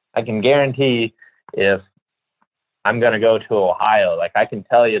 I can guarantee if I'm going to go to Ohio, like I can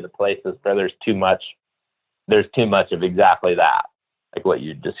tell you the places where there's too much of exactly that, like what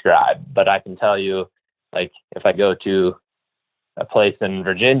you described. But I can tell you, like, if I go to a place in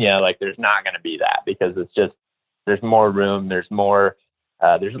Virginia, like there's not going to be that, because it's just, there's more room. There's more,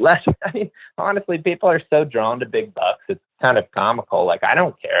 there's less. I mean, honestly, people are so drawn to big bucks. It's kind of comical. Like, I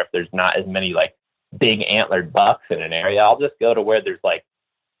don't care if there's not as many like big antlered bucks in an area. I'll just go to where there's like,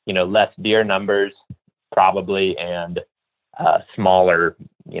 you know, less deer numbers probably, and smaller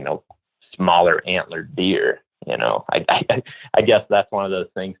antlered deer. You know, I guess that's one of those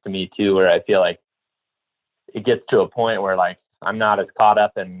things to me too, where I feel like it gets to a point where like I'm not as caught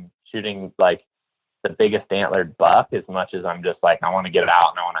up in shooting like the biggest antlered buck as much as I'm just like, I want to get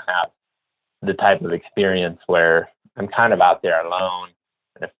out and I want to have the type of experience where I'm kind of out there alone.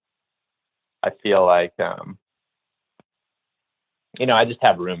 And if I feel like, you know, I just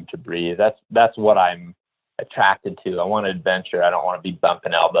have room to breathe. That's what I'm attracted to. I want adventure. I don't want to be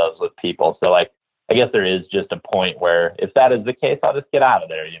bumping elbows with people. So like, I guess there is just a point where if that is the case, I'll just get out of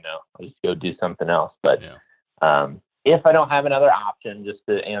there, I'll just go do something else. But if I don't have another option, just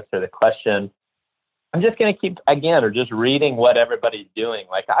to answer the question, I'm just going to keep, again, or just reading what everybody's doing.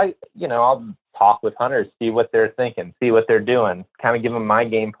 Like I'll talk with hunters, see what they're thinking, see what they're doing, kind of give them my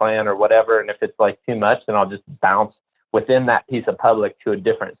game plan or whatever. And if it's like too much, then I'll just bounce within that piece of public to a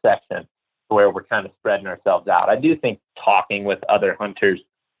different section where we're kind of spreading ourselves out. I do think talking with other hunters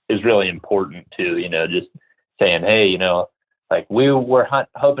is really important too, just saying, hey, like we were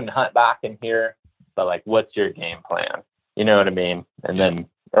hoping to hunt back in here, but like, what's your game plan? You know what I mean? And then,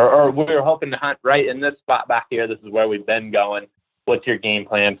 or we were hoping to hunt right in this spot back here. This is where we've been going. What's your game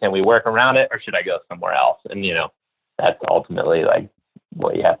plan? Can we work around it, or should I go somewhere else? And, that's ultimately like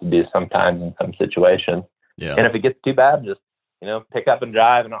what you have to do sometimes in some situations. Yeah. And if it gets too bad, just, pick up and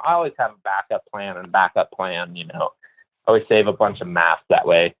drive. And I always have a backup plan. I always save a bunch of maps that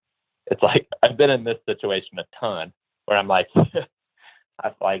way. It's like, I've been in this situation a ton where I'm like,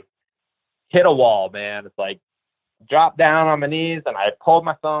 I've like hit a wall, man. It's like, drop down on my knees and I pulled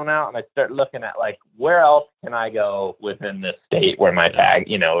my phone out and I start looking at like, where else can I go within this state where my tag,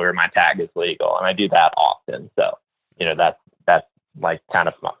 where my tag is legal. And I do that often. So, that's like kind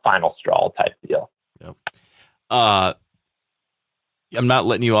of my final straw type deal. Yep. I'm not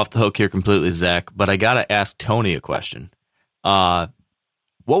letting you off the hook here completely, Zach, but I got to ask Tony a question.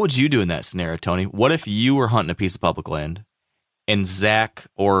 What would you do in that scenario, Tony? What if you were hunting a piece of public land and Zach,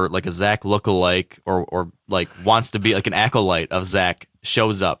 or like a Zach lookalike, or like wants to be like an acolyte of Zach,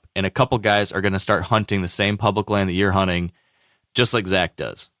 shows up, and a couple guys are going to start hunting the same public land that you're hunting, just like Zach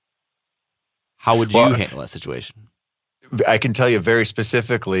does? How would you handle that situation? I can tell you very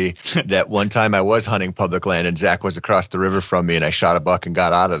specifically that one time I was hunting public land and Zach was across the river from me and I shot a buck and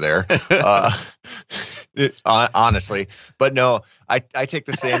got out of there. Honestly, but no, I take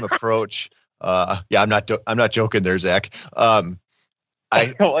the same approach. I'm not joking there, Zach. Well, you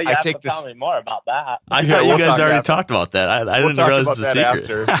I have take to tell me more about that. I thought you guys already talked about that. I didn't realize it's a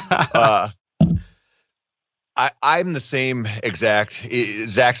secret. I'm the same exact.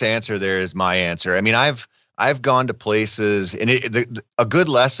 Zach's answer there is my answer. I mean, I've gone to places, and a good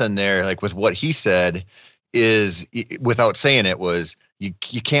lesson there, like with what he said, is, without saying it, was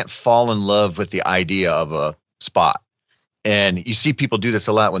you can't fall in love with the idea of a spot. And you see people do this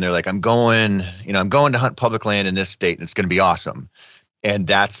a lot when they're like, I'm going to hunt public land in this state and it's going to be awesome. And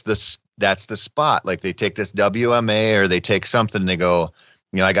that's the spot. Like they take this WMA or they take something and they go,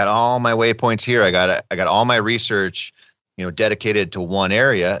 I got all my waypoints here. I got all my research, dedicated to one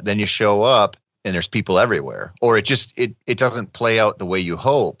area. Then you show up and there's people everywhere, or it doesn't play out the way you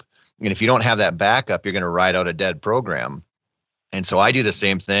hope. And if you don't have that backup, you're going to ride out a dead program. And so I do the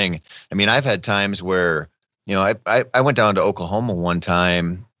same thing. I mean, I've had times where, I went down to Oklahoma one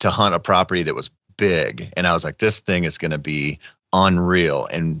time to hunt a property that was big. And I was like, this thing is going to be unreal.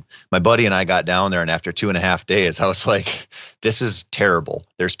 And my buddy and I got down there, and after 2.5 days, I was like, this is terrible.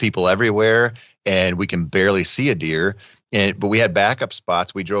 There's people everywhere and we can barely see a deer. But we had backup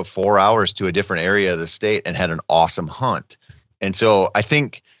spots. We drove 4 hours to a different area of the state and had an awesome hunt. And so I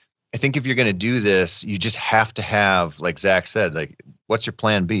think if you're going to do this, you just have to have, like Zach said, like, what's your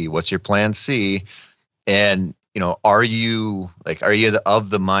plan B? What's your plan C? And, are you of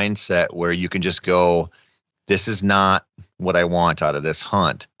the mindset where you can just go, this is not what I want out of this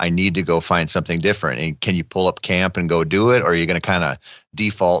hunt. I need to go find something different. And can you pull up camp and go do it? Or are you going to kind of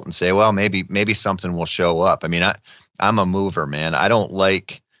default and say, well, maybe something will show up? I mean, I'm a mover, man. I don't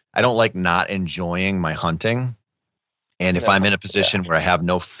like not enjoying my hunting. And if I'm in a position where I have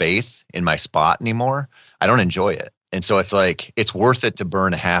no faith in my spot anymore, I don't enjoy it. And so it's like, it's worth it to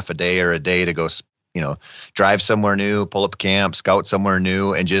burn a half a day or a day to go, drive somewhere new, pull up camp, scout somewhere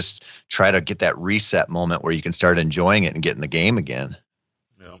new, and just try to get that reset moment where you can start enjoying it and get in the game again.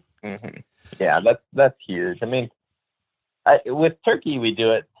 Yeah. Mm-hmm. Yeah, that's huge. I mean, with turkey, we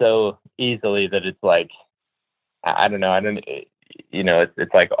do it so easily that it's like, I don't know.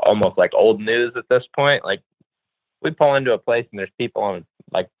 It's like almost like old news at this point. Like, we pull into a place and there's people on,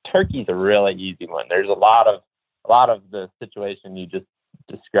 like, turkey's a really easy one. There's a lot of the situation you just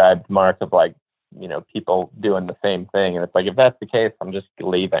described, Mark, of like, people doing the same thing. And it's like, if that's the case, I'm just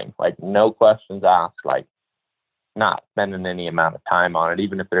leaving, like, no questions asked, like, not spending any amount of time on it,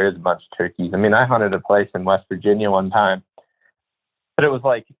 even if there is a bunch of turkeys. I mean, I hunted a place in West Virginia one time, but it was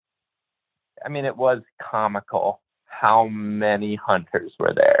like, it was comical how many hunters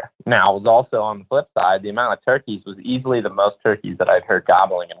were there. Now, it was also, on the flip side, the amount of turkeys was easily the most turkeys that I'd heard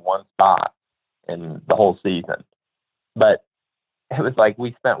gobbling in one spot in the whole season. But it was like,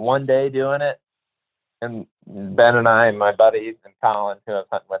 we spent one day doing it, and Ben and I and my buddies and Colin, who I was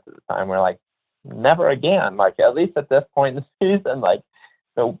hunting with at the time, were like, never again. Like, at least at this point in the season, like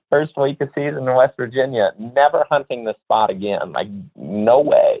the first week of season in West Virginia, never hunting this spot again. Like, no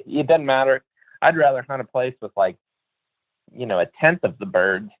way. It doesn't matter. I'd rather hunt a place with like, you know, a tenth of the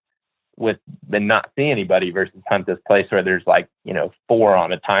birds than not see anybody versus hunt this place where there's like, you know, 4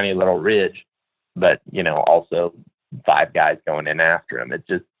 on a tiny little ridge, but, you know, also 5 guys going in after them.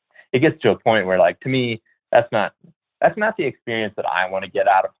 It gets to a point where, like, to me, that's not the experience that I want to get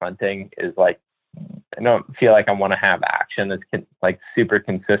out of hunting. Is like, I don't feel like I want to have action that's like super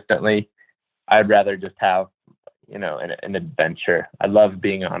consistently. I'd rather just have, you know, an adventure. I love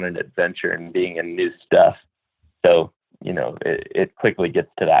being on an adventure and being in new stuff. So, you know, it quickly gets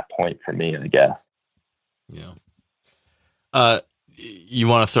to that point for me, I guess. Yeah. You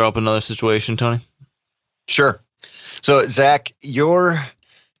want to throw up another situation, Tony? Sure. So, Zach,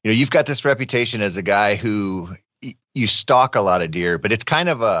 you've got this reputation as a guy who you stalk a lot of deer, but it's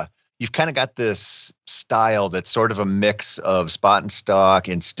you've kind of got this style that's sort of a mix of spot and stalk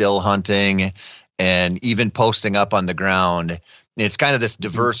and still hunting and even posting up on the ground. It's kind of this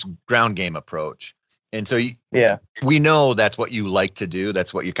diverse ground game approach. And so we know that's what you like to do.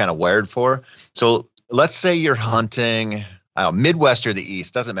 That's what you're kind of wired for. So let's say you're hunting Midwest or the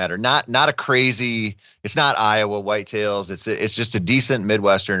East, doesn't matter. Not a crazy, it's not Iowa whitetails. It's just a decent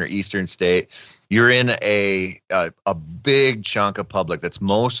Midwestern or Eastern state. You're in a big chunk of public that's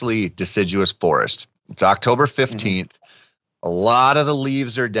mostly deciduous forest. It's October 15th. A lot of the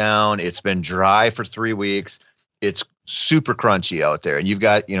leaves are down. It's been dry for 3 weeks. It's super crunchy out there. And you've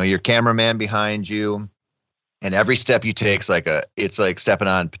got, you know, your cameraman behind you, and every step you take it's like stepping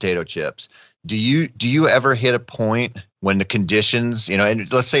on potato chips. Do you ever hit a point when the conditions, you know,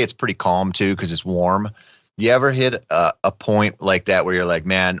 and let's say it's pretty calm too, because it's warm. You ever hit a point like that where you're like,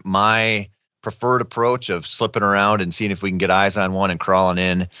 man, my preferred approach of slipping around and seeing if we can get eyes on one and crawling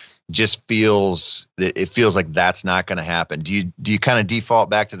in just feels like that's not going to happen. Do you kind of default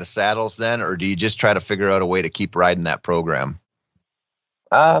back to the saddles then, or do you just try to figure out a way to keep riding that program?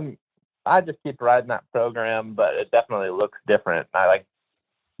 I just keep riding that program, but it definitely looks different. I like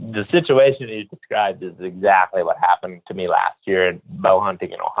the situation you described is exactly what happened to me last year in bow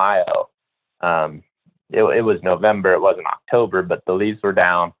hunting in Ohio. It was November, it wasn't October, but the leaves were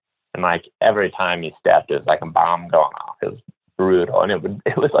down, and like every time you stepped, it was like a bomb going off. It was brutal, and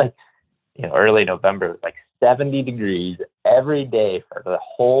it was like, you know, early November, it was like 70 degrees every day for the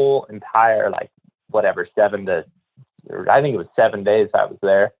whole entire, like, whatever, I think it was 7 days I was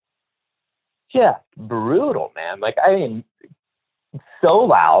there. Just brutal, man. Like, I mean, so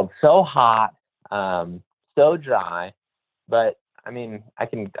loud, so hot, so dry. But I mean, I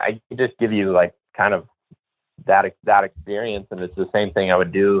can just give you like kind of that experience, and it's the same thing I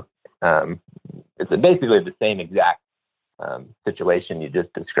would do. It's basically the same exact situation you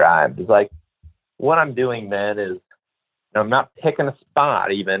just described. It's like, what I'm doing then is, I'm not picking a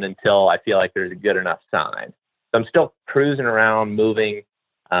spot even until I feel like there's a good enough sign. So I'm still cruising around, moving,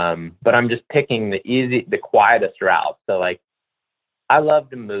 but I'm just picking the quietest route. So like, I love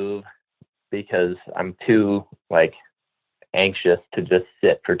to move because I'm too like anxious to just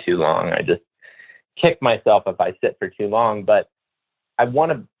sit for too long. I just kick myself if I sit for too long, but I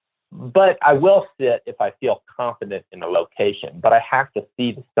will sit if I feel confident in a location, but I have to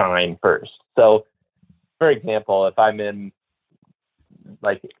see the sign first. So for example, if I'm in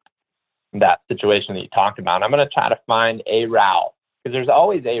like that situation that you talked about, I'm going to try to find a route, because there's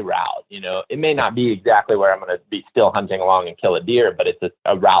always a route. You know, it may not be exactly where I'm going to be still hunting along and kill a deer, but it's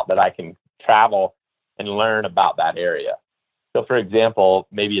a route that I can travel and learn about that area. So for example,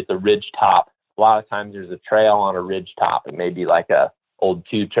 maybe it's a ridge top. A lot of times there's a trail on a ridge top. It may be like a old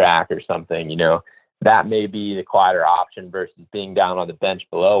 2-track or something, you know. That may be the quieter option versus being down on the bench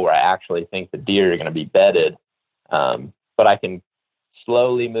below where I actually think the deer are going to be bedded. But I can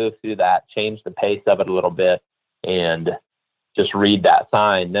slowly move through that, change the pace of it a little bit, and just read that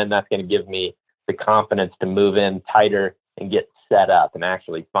sign. Then that's going to give me the confidence to move in tighter and get set up and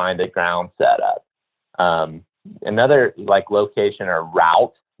actually find a ground set up. Another like location or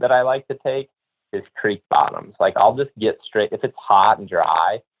route that I like to take is creek bottoms. Like, I'll just get straight, if it's hot and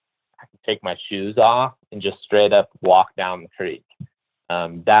dry, I can take my shoes off and just straight up walk down the creek.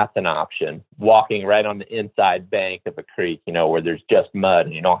 That's an option. Walking right on the inside bank of a creek, you know, where there's just mud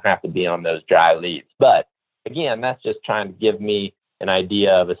and you don't have to be on those dry leaves. But again, that's just trying to give me an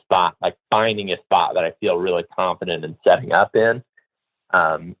idea of a spot, like finding a spot that I feel really confident in setting up in.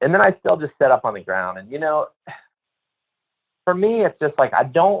 And then I still just set up on the ground. And, you know, for me, it's just like, I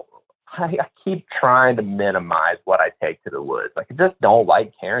keep trying to minimize what I take to the woods. Like, I just don't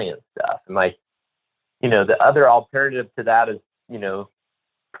like carrying stuff. And like, you know, the other alternative to that is, you know,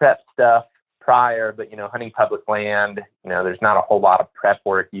 prep stuff, prior, but, hunting public land, there's not a whole lot of prep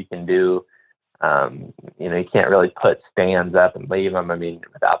work you can do. You can't really put stands up and leave them,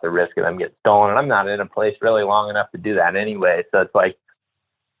 without the risk of them getting stolen. And I'm not in a place really long enough to do that anyway. So it's like,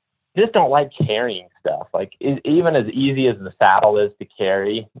 just don't like carrying stuff. Like, even as easy as the saddle is to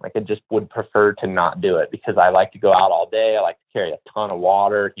carry, like, I just would prefer to not do it, because I like to go out all day. I like to carry a ton of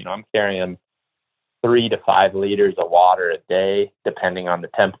water. I'm carrying 3 to 5 liters of water a day, depending on the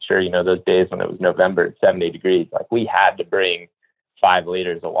temperature. Those days when it was November at 70 degrees, like, we had to bring 5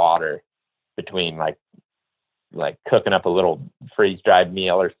 liters of water between like cooking up a little freeze-dried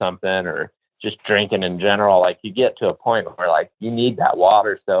meal or something, or just drinking in general. Like, you get to a point where, like, you need that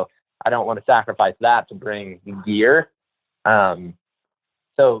water. So I don't want to sacrifice that to bring gear.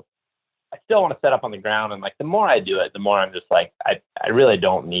 So I still want to set up on the ground. And, like, the more I do it, the more I'm just like, I really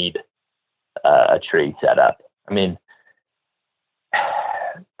don't need a tree set up.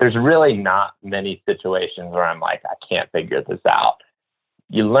 There's really not many situations where I'm like, I can't figure this out.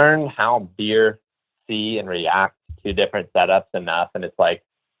 You learn how deer see and react to different setups enough, and it's like,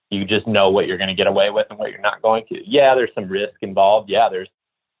 you just know what you're going to get away with and what you're not going to. Yeah, there's some risk involved. Yeah, there's,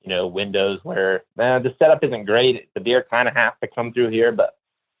 windows where the setup isn't great. The deer kind of have to come through here, but,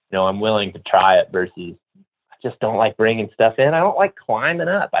 I'm willing to try it, versus I just don't like bringing stuff in. I don't like climbing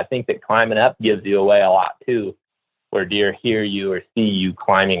up. I think that climbing up gives you away a lot too, where deer hear you or see you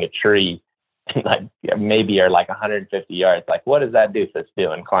climbing a tree, and like maybe are like 150 yards. Like, what does that doofus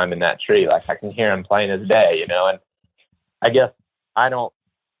doing climbing that tree? Like, I can hear him plain as day, and I guess I don't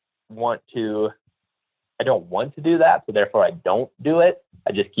want to do that. So therefore I don't do it.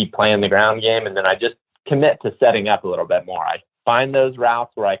 I just keep playing the ground game. And then I just commit to setting up a little bit more. I find those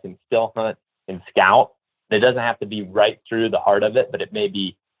routes where I can still hunt and scout. It doesn't have to be right through the heart of it, but it may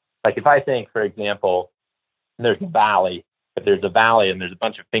be like, if I think, for example, there's a valley, if there's a valley and there's a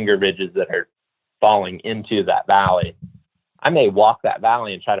bunch of finger ridges that are falling into that valley, I may walk that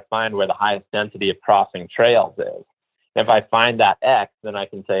valley and try to find where the highest density of crossing trails is. If I find that X, then I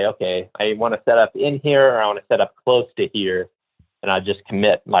can say, okay, I want to set up in here, or I want to set up close to here. And I just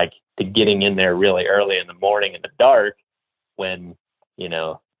commit like to getting in there really early in the morning in the dark, when,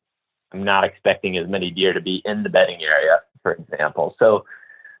 I'm not expecting as many deer to be in the bedding area, for example. So,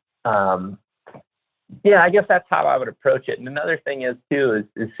 yeah, I guess that's how I would approach it. And another thing is too,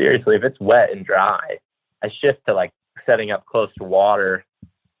 is seriously, if it's wet and dry, I shift to like setting up close to water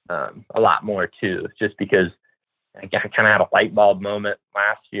a lot more too, just because I kind of had a light bulb moment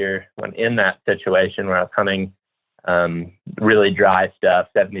last year when in that situation where I was hunting really dry stuff,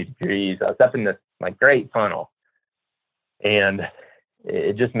 70 degrees. I was up in this like great funnel, and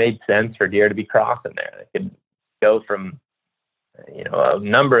it just made sense for deer to be crossing there. They could go from, a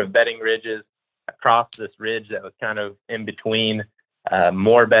number of bedding ridges across this ridge that was kind of in between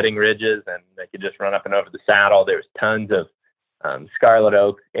more bedding ridges, and they could just run up and over the saddle. There was tons of scarlet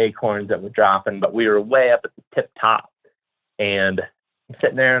oak acorns that were dropping, but we were way up at the tip top, and I'm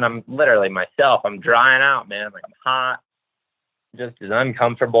sitting there and I'm literally myself. I'm drying out, man. Like, I'm hot, just as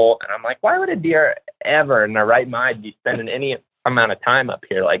uncomfortable. And I'm like, why would a deer ever in their right mind be spending any amount of time up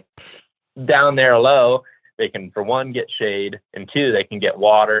here? Like, down there low, they can, for one, get shade, and 2, they can get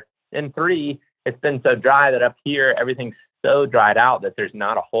water, and 3, it's been so dry that up here, everything's so dried out that there's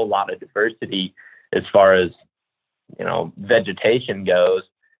not a whole lot of diversity as far as, vegetation goes.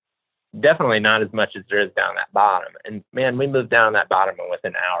 Definitely not as much as there is down that bottom. And man, we moved down that bottom, and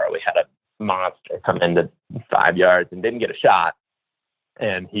within an hour, we had a monster come into 5 yards and didn't get a shot.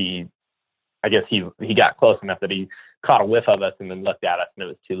 And I guess he got close enough that he caught a whiff of us and then looked at us, and it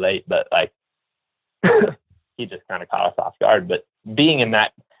was too late. But like, he just kind of caught us off guard. But being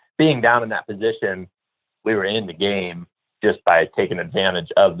down in that position, we were in the game just by taking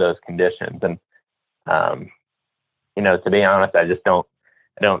advantage of those conditions. And, to be honest, I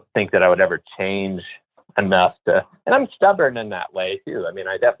don't think that I would ever change enough to, and I'm stubborn in that way too.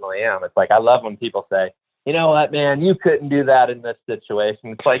 I definitely am. It's like, I love when people say, you know what, man, you couldn't do that in this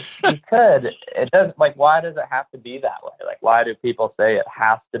situation. It's like, you could. It doesn't, like, why does it have to be that way? Like, why do people say it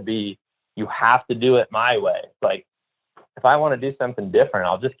has to be, you have to do it my way? It's like, if I want to do something different,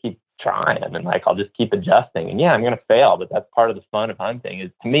 I'll just keep trying, and like, I'll just keep adjusting. And yeah, I'm going to fail, but that's part of the fun of hunting,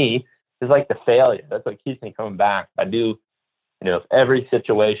 is, to me, is like the failure. That's what keeps me coming back. I do, if every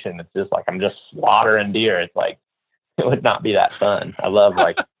situation, it's just like, I'm just slaughtering deer, it's like, it would not be that fun. I love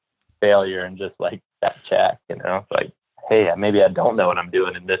like failure and just like that check, It's like, hey, maybe I don't know what I'm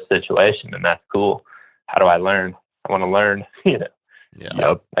doing in this situation, and that's cool. How do I learn? I want to learn, Yeah.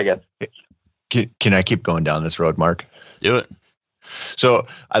 Yep. I guess. Can I keep going down this road, Mark? Do it. So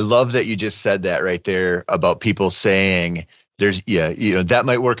I love that you just said that right there about people saying, that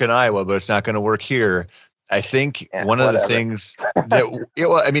might work in Iowa, but it's not going to work here. I think one of the things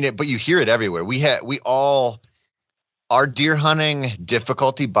that, but you hear it everywhere. Our deer hunting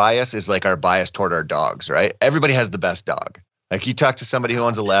difficulty bias is like our bias toward our dogs, right? Everybody has the best dog. Like you talk to somebody who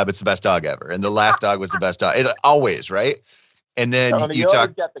owns a lab, it's the best dog ever. And the last dog was the best dog. It always, right? And then you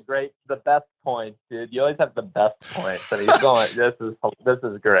always get the best points, dude. You always have the best points. And he's going, this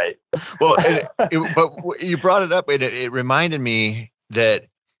is great. Well, but you brought it up, and it reminded me that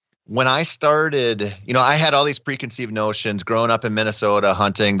when I started, I had all these preconceived notions growing up in Minnesota,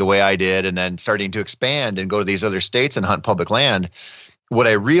 hunting the way I did, and then starting to expand and go to these other states and hunt public land. What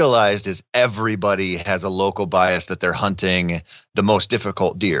I realized is everybody has a local bias that they're hunting the most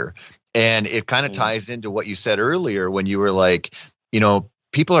difficult deer. And it kind of ties into what you said earlier when you were like,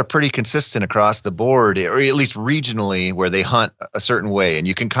 people are pretty consistent across the board, or at least regionally, where they hunt a certain way. And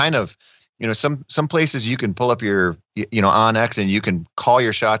you can kind of, some places you can pull up your, onX, and you can call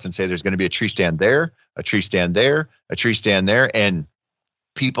your shots and say there's going to be a tree stand there, a tree stand there, a tree stand there. And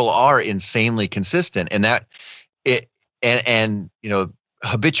people are insanely consistent, and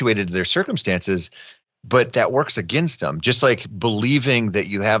habituated to their circumstances. But that works against them. Just like believing that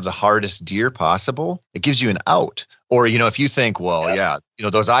you have the hardest deer possible, it gives you an out. Or, if you think,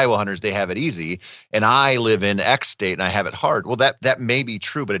 those Iowa hunters, they have it easy, and I live in X state and I have it hard. Well, that may be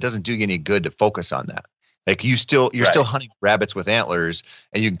true, but it doesn't do you any good to focus on that. Like you're still hunting rabbits with antlers,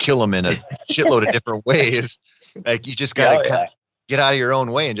 and you can kill them in a shitload of different ways. Like you just got to kind of get out of your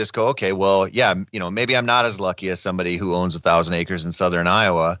own way and just go, okay, well, maybe I'm not as lucky as somebody who owns 1,000 acres in southern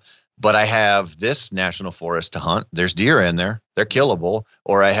Iowa, but I have this national forest to hunt. There's deer in there. They're killable.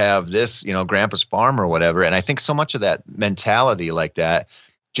 Or I have this, grandpa's farm or whatever. And I think so much of that mentality like that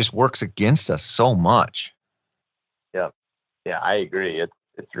just works against us so much. Yeah. Yeah, I agree.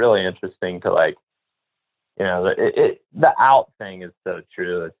 It's really interesting to the out thing is so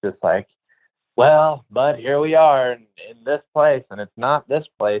true. It's just like, well, but here we are in this place, and it's not this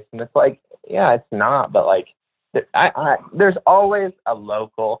place. And it's like, yeah, it's not. But like, there's always a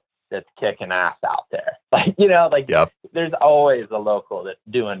local that's kicking ass out there. There's always a local that's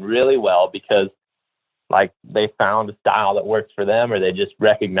doing really well because like they found a style that works for them, or they just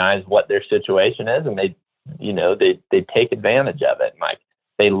recognize what their situation is, and they take advantage of it. And like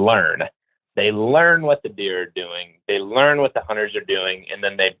they learn what the deer are doing. They learn what the hunters are doing, and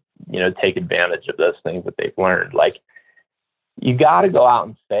then they, take advantage of those things that they've learned. Like you got to go out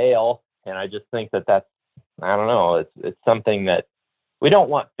and fail. And I just think that's, I don't know, it's something that we don't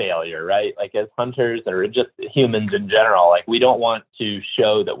want failure, right? Like as hunters or just humans in general, like we don't want to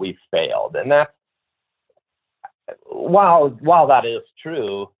show that we failed. And that's, while that is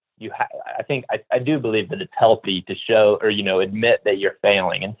true, I do believe that it's healthy to show or, admit that you're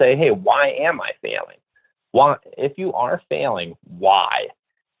failing and say, hey, why am I failing? Why, if you are failing, why?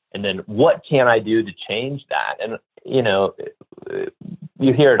 And then what can I do to change that? And,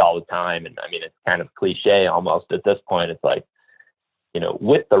 you hear it all the time. And I mean, it's kind of cliche almost at this point. It's like,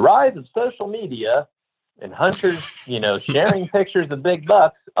 with the rise of social media and hunters, sharing pictures of big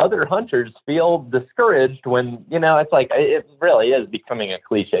bucks, other hunters feel discouraged when, it's like, it really is becoming a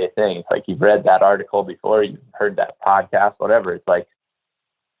cliche thing. It's like, you've read that article before, you've heard that podcast, whatever. It's like,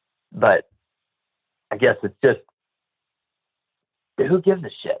 but I guess it's just, who gives a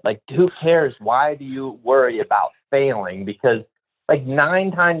shit? Like, who cares? Why do you worry about failing? Because like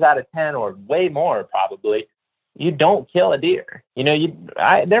 9 times out of 10 or way more probably, you don't kill a deer.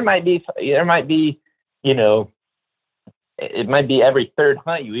 There might be, it might be every third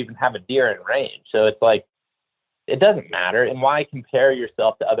hunt you even have a deer in range. So it's like, it doesn't matter. And why compare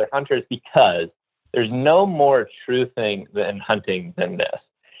yourself to other hunters? Because there's no more true thing than hunting than this.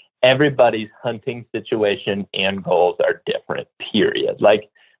 Everybody's hunting situation and goals are different, period. Like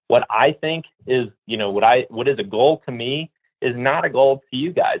what I think is, what is a goal to me is not a goal to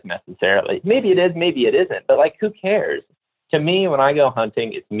you guys necessarily. Maybe it is, maybe it isn't, but like, who cares? To me, when I go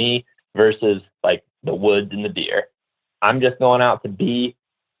hunting, it's me versus like the woods and the deer. I'm just going out to be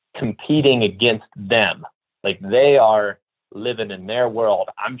competing against them. Like they are living in their world.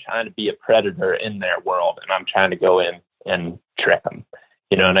 I'm trying to be a predator in their world, and I'm trying to go in and trick them,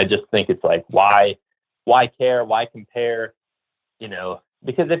 and I just think it's like, why care? Why compare?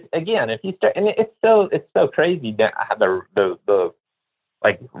 Because if you start, and it's so crazy that the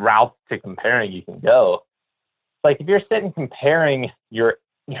like routes to comparing you can go. Like if you're sitting comparing your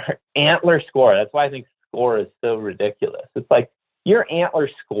antler score, that's why I think score is so ridiculous. It's like your antler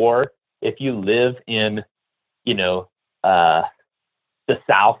score, if you live in, the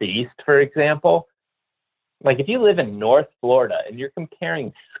Southeast, for example, like if you live in North Florida and you're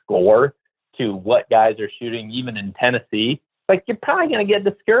comparing score to what guys are shooting even in Tennessee, like you're probably going to get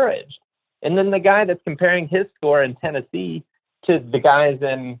discouraged. And then the guy that's comparing his score in Tennessee to the guys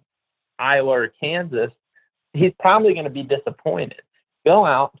in Iowa or Kansas, he's probably going to be disappointed. Go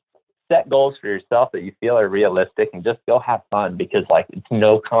out, set goals for yourself that you feel are realistic, and just go have fun, because like it's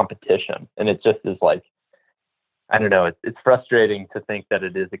no competition. And it just is like, I don't know, it's frustrating to think that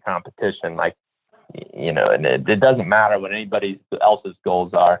it is a competition. Like, you know, and it doesn't matter what anybody else's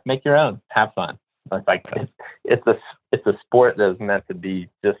goals are. Make your own, have fun. It's like, it's a sport that's meant to be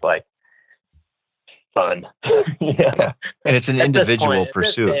just like fun. Yeah. And it's an individual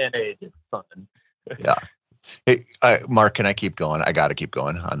pursuit. At this day and age, it's fun. Yeah. Hey, Mark, can I keep going? I got to keep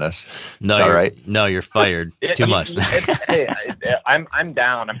going on this. No, all right. No, you're fired. Too much. Hey, I'm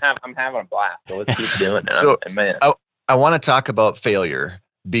down. I'm having a blast. So let's keep doing it. So, man. I want to talk about failure,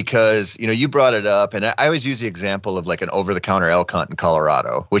 because, you know, you brought it up, and I always use the example of like an over-the-counter elk hunt in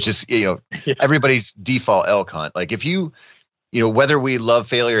Colorado, which is, you know, everybody's default elk hunt. Like if you know, whether we love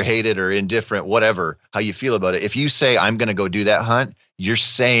failure, hate it, or indifferent, whatever, how you feel about it, if you say, I'm going to go do that hunt, you're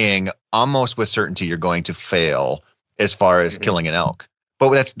saying almost with certainty you're going to fail as far as killing an elk.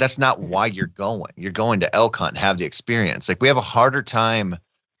 But that's not why you're going. You're going to elk hunt and have the experience. Like we have a harder time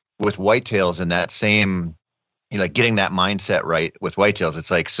with whitetails in that same, you know, like getting that mindset right with whitetails. It's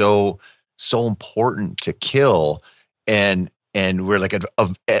like so important to kill, and we're like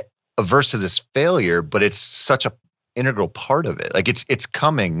averse to this failure, but it's such a integral part of it. Like it's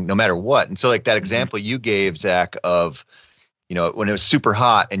coming no matter what. And so like that example you gave, Zach, of, you know, when it was super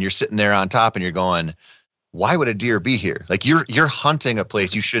hot and you're sitting there on top and you're going, why would a deer be here? Like you're hunting a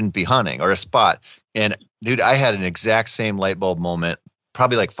place you shouldn't be hunting, or a spot. And dude, I had an exact same light bulb moment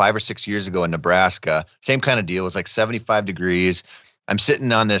probably like 5 or 6 years ago in Nebraska. Same kind of deal. It was like 75 degrees. I'm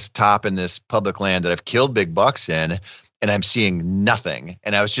sitting on this top in this public land that I've killed big bucks in, and I'm seeing nothing.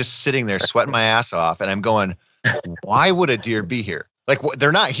 And I was just sitting there sweating my ass off, and I'm going, why would a deer be here? Like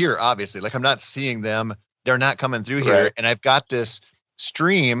they're not here, obviously. Like I'm not seeing them. They're not coming through here. Right. And I've got this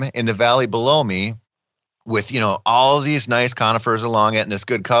stream in the valley below me with, you know, all these nice conifers along it and this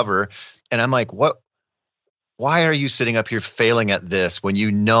good cover. And I'm like, why are you sitting up here failing at this when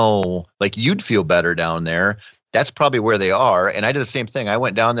you know, like you'd feel better down there? That's probably where they are. And I did the same thing. I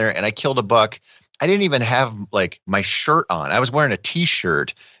went down there and I killed a buck. I didn't even have like my shirt on. I was wearing a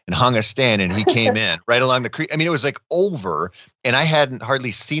t-shirt and hung a stand, and he came in right along the creek. I mean, it was like over, and I hadn't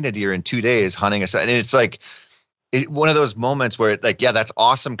hardly seen a deer in 2 days hunting and it's like one of those moments where like, yeah, that's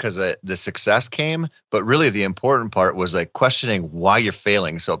awesome because the success came, but really the important part was like questioning why you're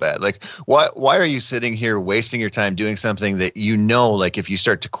failing so bad. Like why are you sitting here wasting your time doing something that, you know, like if you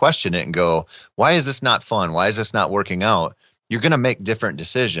start to question it and go, why is this not fun? Why is this not working out? You're going to make different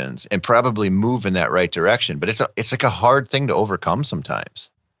decisions and probably move in that right direction. But it's like a hard thing to overcome sometimes.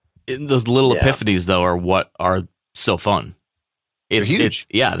 Those little epiphanies, though, are what are so fun. It's huge.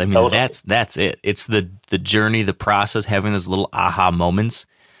 I mean, totally. That's it. It's the journey, the process, having those little aha moments.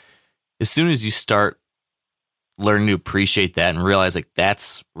 As soon as you start learning to appreciate that and realize like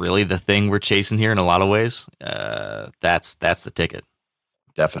that's really the thing we're chasing here in a lot of ways, that's the ticket.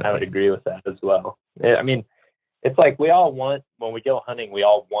 Definitely. I would agree with that as well. I mean, it's like we all want, when we go hunting, we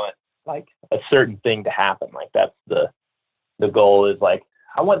all want like a certain thing to happen. Like that's the goal is like,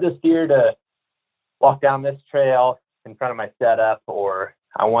 I want this deer to walk down this trail in front of my setup, or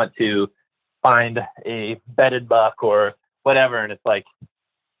I want to find a bedded buck or whatever. And it's like,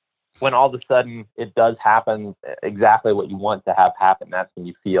 when all of a sudden it does happen exactly what you want to have happen, that's when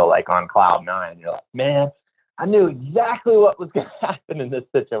you feel like on cloud nine. You're like, man, I knew exactly what was going to happen in this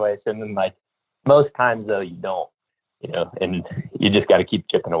situation. And like most times though, you don't, you know, and you just got to keep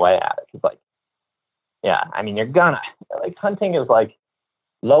chipping away at it. It's like, yeah, I mean, you're gonna, like, hunting is like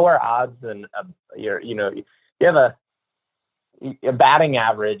lower odds than you have a batting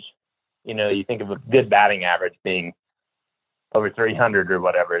average, you know, you think of a good batting average being over 300 or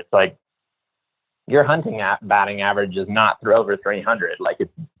whatever. It's like your hunting batting average is not over 300. Like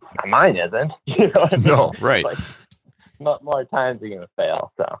mine isn't, you know what I mean? No, right. Like, more times you're going to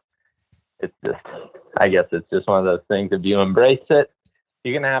fail. So it's just, I guess it's just one of those things. If you embrace it,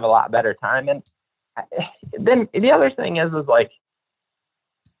 you're going to have a lot better time. And then the other thing is like,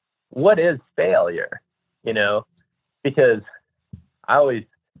 what is failure? You know, because I always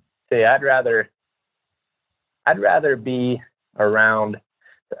say I'd rather be around.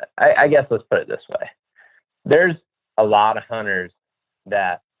 I guess let's put it this way. There's a lot of hunters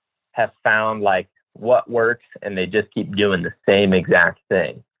that have found like what works and they just keep doing the same exact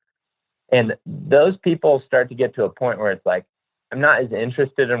thing. And those people start to get to a point where it's like, I'm not as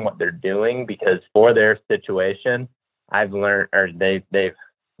interested in what they're doing because for their situation, I've learned, or they've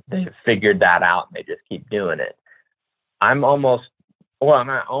figured that out and they just keep doing it. I'm almost, well,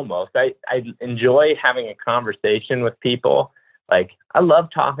 not almost. I enjoy having a conversation with people. Like, I love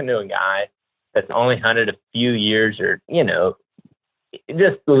talking to a guy that's only hunted a few years or, you know,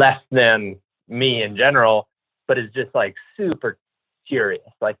 just less than me in general, but is just like super curious.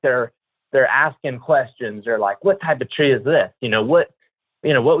 Like they're asking questions. They're like, what type of tree is this? What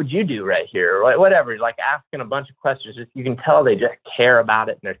would you do right here? Or whatever. Like asking a bunch of questions. Just, you can tell they just care about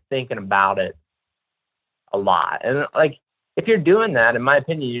it and they're thinking about it a lot. And like, if you're doing that, in my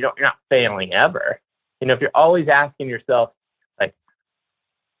opinion, you're not failing ever. If you're always asking yourself, like,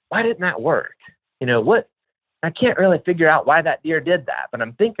 why didn't that work? I can't really figure out why that deer did that, but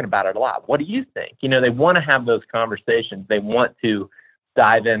I'm thinking about it a lot. What do you think? They want to have those conversations. They want to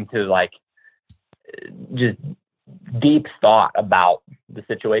dive into like just deep thought about the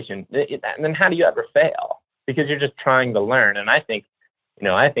situation. And then how do you ever fail? Because you're just trying to learn. And I think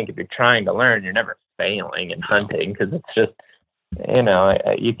if you're trying to learn, you're never failing in hunting, because it's just,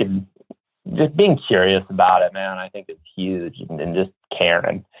 you can just being curious about it, man. I think it's huge, and just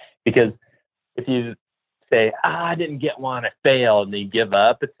caring, because if you say, I didn't get one, I failed, and you give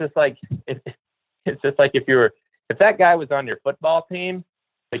up, it's just like if that guy was on your football team,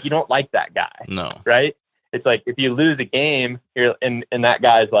 like, you don't like that guy. No. Right? It's like if you lose a game, and that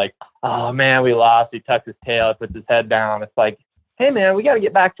guy's like, oh man, we lost. He tucks his tail, puts his head down. It's like, hey man, we got to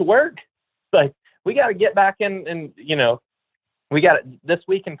get back to work. It's like, we got to get back in, and we got to, this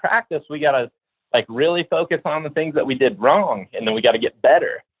week in practice, we got to like really focus on the things that we did wrong, and then we got to get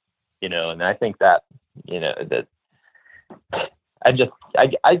better. And I think that, that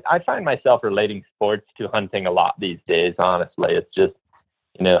I find myself relating sports to hunting a lot these days. Honestly, it's just,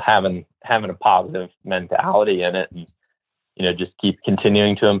 having a positive mentality in it, and, just keep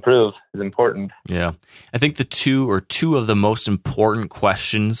continuing to improve is important. Yeah. I think the two of the most important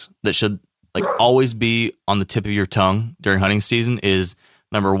questions that should like always be on the tip of your tongue during hunting season is,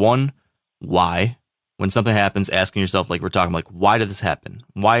 number one, why? When something happens, asking yourself, like we're talking, like, why did this happen?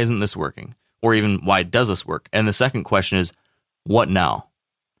 Why isn't this working? Or even, why does this work? And the second question is, what now?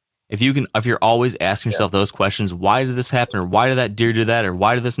 If you're always asking yourself those questions, why did this happen? Or why did that deer do that? Or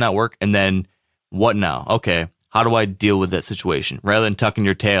why did this not work? And then, what now? Okay, how do I deal with that situation? Rather than tucking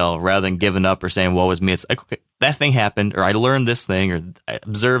your tail, rather than giving up or saying, woe is me, it's like, okay, that thing happened, or I learned this thing, or I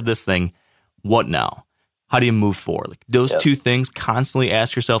observed this thing. What now? How do you move forward? Like those two things, constantly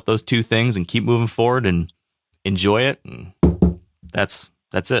ask yourself those two things and keep moving forward and enjoy it. And that's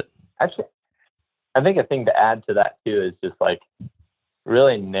it. Actually, I think a thing to add to that too is just like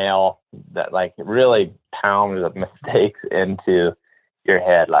really nail that, like really pound the mistakes into your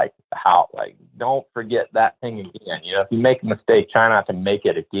head. Like don't forget that thing again. If you make a mistake, try not to make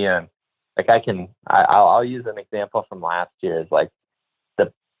it again. Like I'll use an example from last year. Is like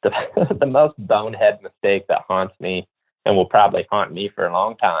the most bonehead mistake that haunts me and will probably haunt me for a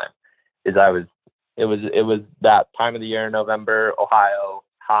long time is it was that time of the year in November, Ohio,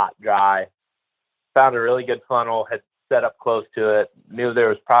 hot, dry, found a really good funnel, had set up close to it, knew there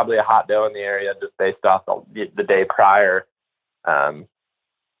was probably a hot doe in the area just based off the day prior.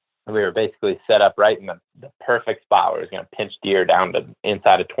 We were basically set up right in the perfect spot where it was going to pinch deer down to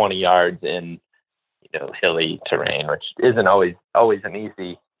inside of 20 yards in, hilly terrain, which isn't always an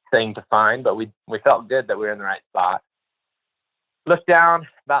easy thing to find, but we felt good that we were in the right spot. Looked down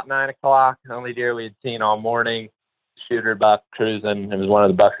about 9 o'clock, only deer we had seen all morning, shooter buck cruising. It was one of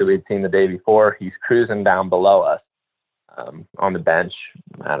the bucks that we had seen the day before. He's cruising down below us on the bench,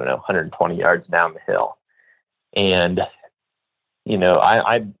 I don't know, 120 yards down the hill. And,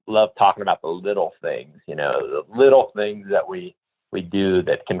 I love talking about the little things, the little things that we do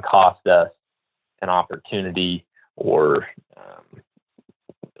that can cost us an opportunity or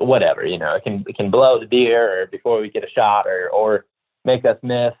whatever, it can blow the deer or before we get a shot or make us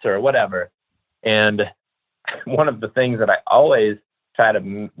miss or whatever. And one of the things that I always try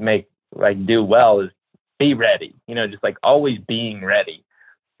to do well is be ready, just like always being ready.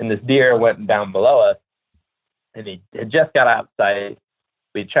 And this deer went down below us and he had just got outside.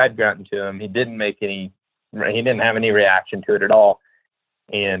 We tried grunting to him. He didn't have any reaction to it at all.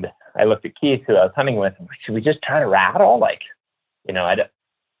 And I looked at Keith, who I was hunting with, and should we just try to rattle?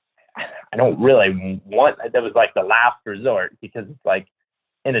 I don't really want, that was like the last resort, because it's like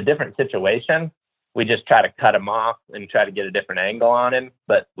in a different situation, we just try to cut him off and try to get a different angle on him,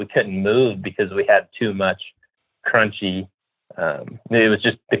 but we couldn't move because we had too much crunchy. It was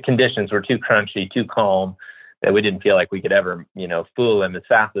just, the conditions were too crunchy, too calm, that we didn't feel like we could ever, fool him. As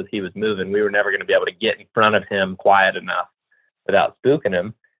fast as he was moving, we were never going to be able to get in front of him quiet enough without spooking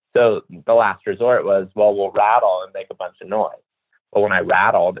him. So the last resort was, well, we'll rattle and make a bunch of noise. But when I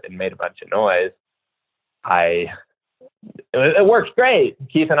rattled and made a bunch of noise, I it worked great.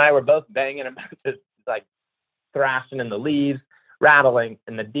 Keith and I were both banging him, just like thrashing in the leaves, rattling,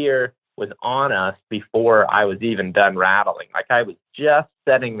 and the deer was on us before I was even done rattling. Like I was just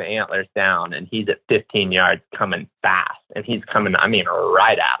setting the antlers down, and he's at 15 yards coming fast, and he's coming, I mean,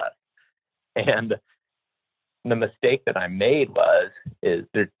 right at us. And the mistake that I made is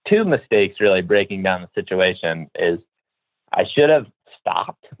there are two mistakes really breaking down the situation. Is I should have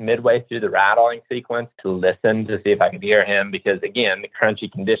stopped midway through the rattling sequence to listen to see if I could hear him, because again, the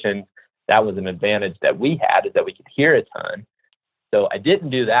crunchy conditions, that was an advantage that we had, is that we could hear a ton. So I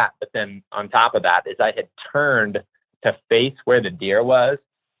didn't do that. But then on top of that is I had turned to face where the deer was,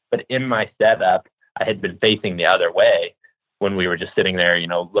 but in my setup, I had been facing the other way when we were just sitting there, you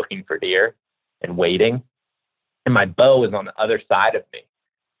know, looking for deer and waiting. And my bow was on the other side of me.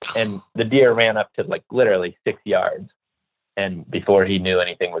 And the deer ran up to like literally 6 yards. And before he knew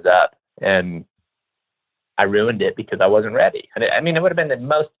anything was up, and I ruined it because I wasn't ready. And I mean, it would have been the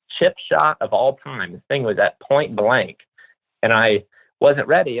most chip shot of all time. This thing was at point blank, and I wasn't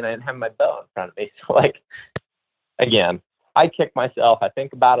ready, and I didn't have my bow in front of me. So like, again, I kick myself. I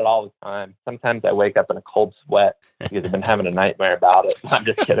think about it all the time. Sometimes I wake up in a cold sweat because I've been having a nightmare about it. I'm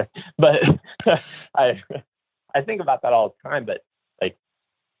just kidding. But I think about that all the time. But like,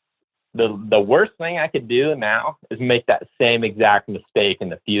 the worst thing I could do now is make that same exact mistake in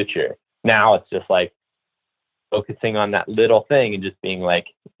the future. Now it's just like focusing on that little thing and just being like,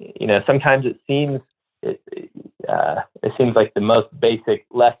 you know, sometimes it seems like the most basic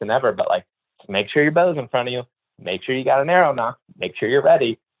lesson ever, but like, just make sure your bow's in front of you, make sure you got an arrow nock, make sure you're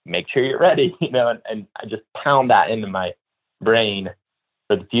ready, you know, and I just pound that into my brain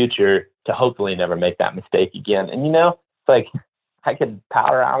for the future to hopefully never make that mistake again. And, you know, it's like, I could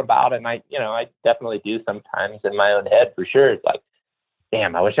powder out about it, and I definitely do sometimes in my own head for sure. It's like,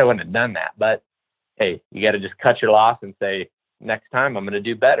 damn, I wish I wouldn't have done that. But hey, you got to just cut your loss and say, next time I'm going to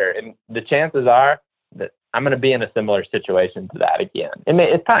do better. And the chances are that I'm going to be in a similar situation to that again. And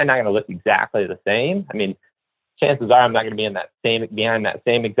it's probably not going to look exactly the same. I mean, chances are I'm not going to be behind that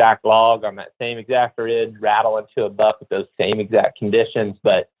same exact log on that same exact ridge, rattling to a buck with those same exact conditions,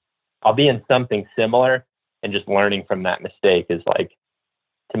 but I'll be in something similar. And just learning from that mistake is like,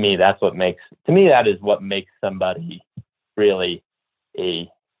 to me, that is what makes somebody really a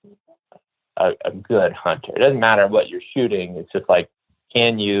good hunter. It doesn't matter what you're shooting. It's just like,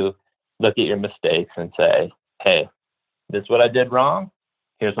 can you look at your mistakes and say, hey, this is what I did wrong.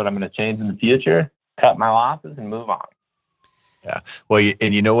 Here's what I'm going to change in the future, cut my losses and move on. Yeah. Well,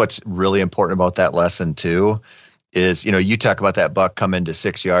 and you know what's really important about that lesson too is, you know, you talk about that buck coming to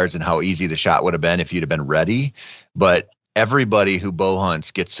 6 yards and how easy the shot would have been if you'd have been ready. But everybody who bow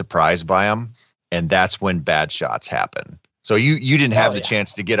hunts gets surprised by them, and that's when bad shots happen. So you didn't have the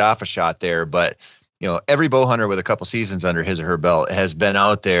chance to get off a shot there, but you know, every bow hunter with a couple seasons under his or her belt has been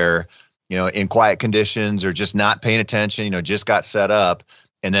out there, you know, in quiet conditions or just not paying attention, you know, just got set up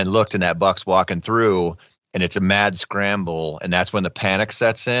and then looked and that buck's walking through. And it's a mad scramble, and that's when the panic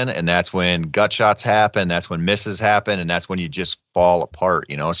sets in, and that's when gut shots happen, that's when misses happen, and that's when you just fall apart,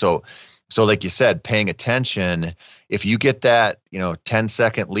 you know. So like you said, paying attention, if you get that, you know,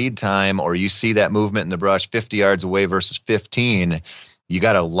 10-second lead time, or you see that movement in the brush 50 yards away versus 15, you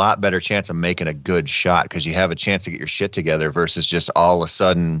got a lot better chance of making a good shot because you have a chance to get your shit together versus just all of a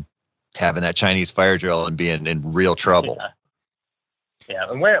sudden having that Chinese fire drill and being in real trouble. Yeah,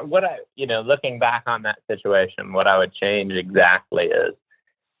 and looking back on that situation, what I would change exactly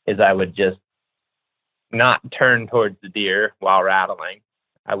is I would just not turn towards the deer while rattling.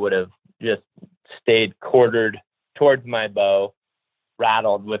 I would have just stayed quartered towards my bow,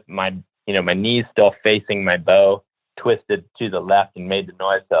 rattled with my knees still facing my bow, twisted to the left and made the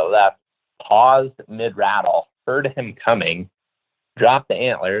noise to the left, paused mid-rattle, heard him coming, dropped the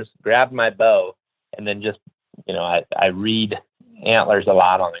antlers, grabbed my bow, and then just, you know, I read antlers a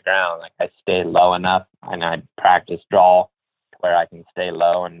lot on the ground. Like I stay low enough, and I practice draw to where I can stay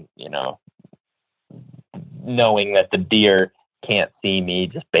low, and, you know, knowing that the deer can't see me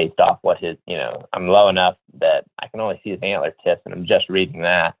just based off what his, you know, I'm low enough that I can only see his antler tips, and I'm just reading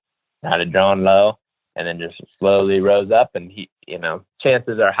that. I'd have drawn low and then just slowly rose up, and he, you know,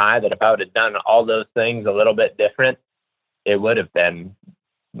 chances are high that if I would have done all those things a little bit different, it would have been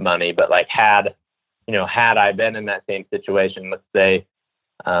money. But like had I been in that same situation, let's say,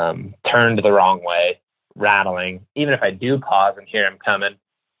 turned the wrong way, rattling, even if I do pause and hear him coming,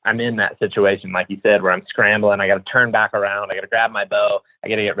 I'm in that situation, like you said, where I'm scrambling. I got to turn back around. I got to grab my bow. I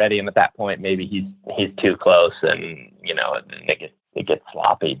got to get ready. And at that point, maybe he's too close, and, you know, it gets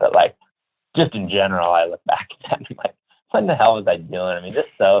sloppy. But like, just in general, I look back at that and I'm like, what in the hell was I doing? I mean, just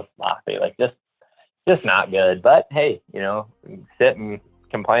so sloppy. Like, just just not good. But hey, sit and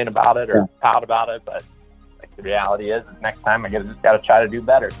complain about it or pout about it. But like the reality is next time I just got to try to do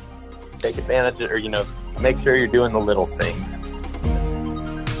better. Take advantage of, or, make sure you're doing the little things.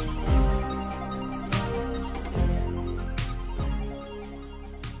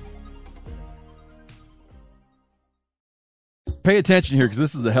 Pay attention here because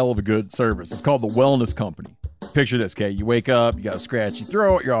this is a hell of a good service. It's called the Wellness Company. Picture this, okay? You wake up, you got a scratchy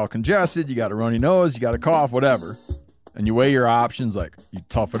throat, you're all congested, you got a runny nose, you got a cough, whatever. And you weigh your options like you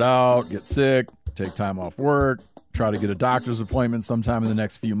tough it out, get sick, take time off work, try to get a doctor's appointment sometime in the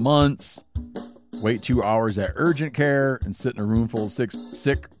next few months, wait 2 hours at urgent care and sit in a room full of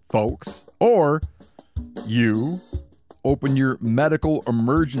sick folks. Or you open your medical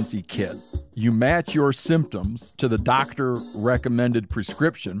emergency kit. You match your symptoms to the doctor recommended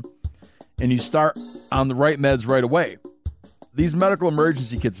prescription and you start on the right meds right away. These medical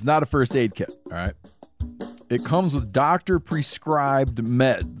emergency kits is not a first aid kit, all right? It comes with doctor prescribed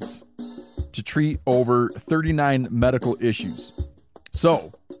meds to treat over 39 medical issues.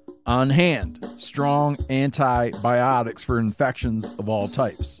 So, on hand, strong antibiotics for infections of all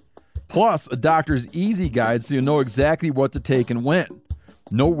types. Plus, a doctor's easy guide so you know exactly what to take and when.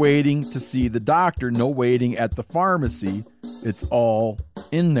 No waiting to see the doctor, no waiting at the pharmacy. It's all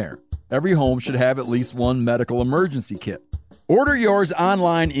in there. Every home should have at least one medical emergency kit. Order yours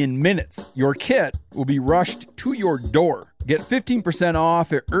online in minutes. Your kit will be rushed to your door. Get 15%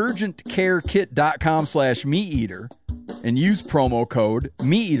 off at urgentcarekit.com/meateater and use promo code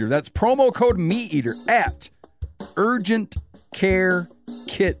MeatEater. That's promo code MeatEater at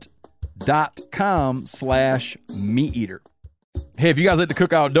urgentcarekit.com/meateater. Hey, if you guys like to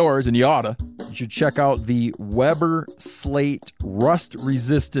cook outdoors, and you oughta, you should check out the Weber Slate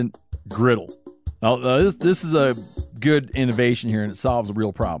rust-resistant griddle. Now, this is a good innovation here, and it solves a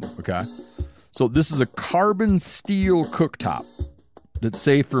real problem, okay? So this is a carbon steel cooktop that's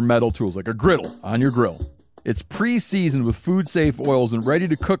safe for metal tools, like a griddle on your grill. It's pre-seasoned with food-safe oils and ready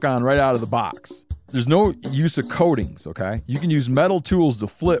to cook on right out of the box. There's no use of coatings, okay? You can use metal tools to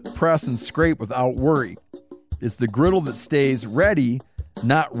flip, press, and scrape without worry. It's the griddle that stays ready,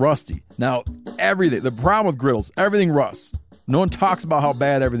 not rusty. Now, the problem with griddles, everything rusts. No one talks about how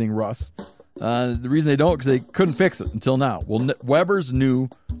bad everything rusts. The reason they don't, because they couldn't fix it until now. Well, Weber's new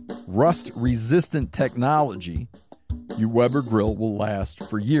rust-resistant technology, your Weber grill will last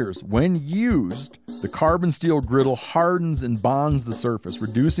for years. When used, the carbon steel griddle hardens and bonds the surface,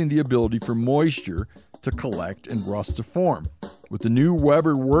 reducing the ability for moisture to collect and rust to form. With the new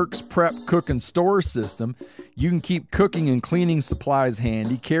Weber Works Prep Cook and Store system, you can keep cooking and cleaning supplies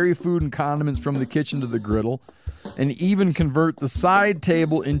handy, carry food and condiments from the kitchen to the griddle, and even convert the side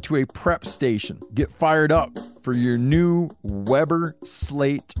table into a prep station. Get fired up for your new Weber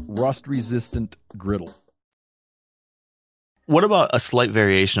Slate rust-resistant griddle. What about a slight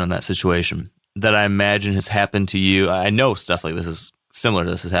variation on that situation that I imagine has happened to you? I know stuff like this is similar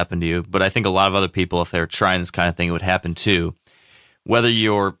to this has happened to you, but I think a lot of other people, if they're trying this kind of thing, it would happen too. Whether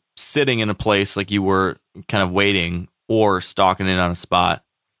you're sitting in a place like you were kind of waiting or stalking in on a spot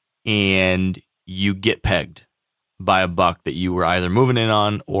and you get pegged by a buck that you were either moving in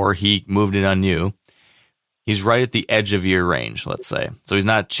on or he moved in on you. He's right at the edge of your range, let's say. So he's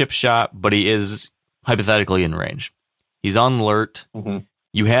not a chip shot, but he is hypothetically in range. He's on alert. Mm-hmm.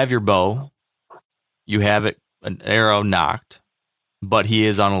 You have your bow. You have an arrow knocked, but he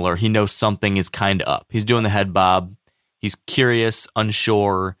is on alert. He knows something is kind of up. He's doing the head bob. He's curious,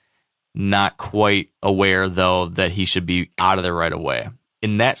 unsure, not quite aware, though, that he should be out of there right away.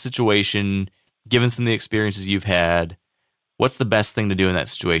 In that situation, given some of the experiences you've had, what's the best thing to do in that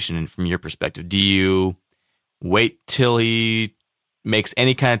situation from your perspective? Do you wait till he makes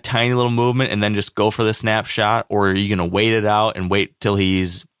any kind of tiny little movement and then just go for the snapshot, or are you going to wait it out and wait till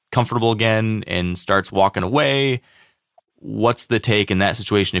he's comfortable again and starts walking away? What's the take in that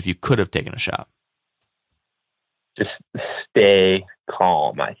situation if you could have taken a shot? Just stay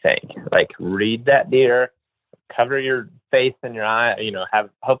calm, I think. Like, read that deer, cover your face and your eye, you've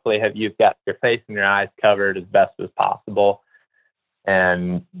got your face and your eyes covered as best as possible,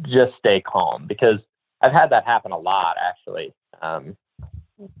 and just stay calm, because I've had that happen a lot, actually.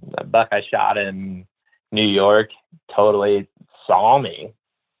 The buck I shot in New York totally saw me,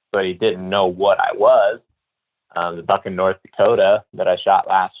 but he didn't know what I was. The buck in North Dakota that I shot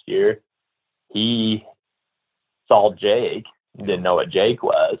last year, he saw Jake, didn't know what Jake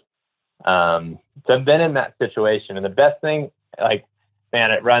was. So I've been in that situation, and the best thing,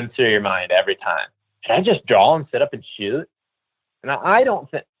 it runs through your mind every time. Should I just draw and sit up and shoot? And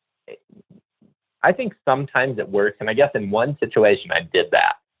I think sometimes it works, and I guess in one situation I did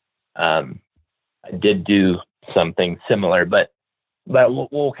that. I did do something similar, but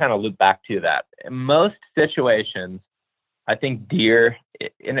we'll kind of loop back to that. In most situations, I think deer,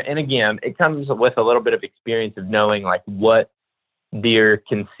 and again, it comes with a little bit of experience of knowing like what deer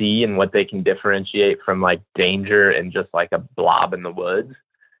can see and what they can differentiate from like danger and just like a blob in the woods.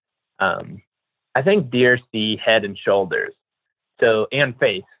 I think deer see head and shoulders. So, and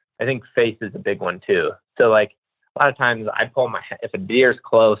face. I think face is a big one too. So like a lot of times I pull if a deer's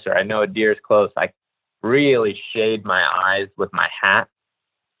close or I know a deer's close, I really shade my eyes with my hat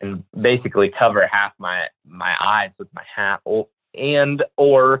and basically cover half my eyes with my hat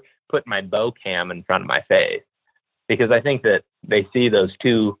or put my bow cam in front of my face. Because I think that they see those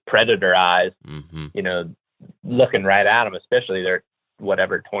two predator eyes, you know, looking right at them, especially they're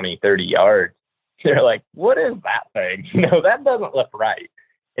 20, 30 yards. They're like, what is that thing? You know, that doesn't look right.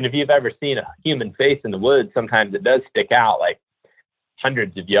 And if you've ever seen a human face in the woods, sometimes it does stick out like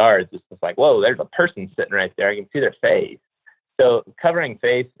hundreds of yards. It's just like, whoa, there's a person sitting right there. I can see their face. So covering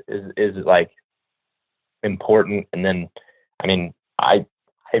face is like important. And then, I mean, I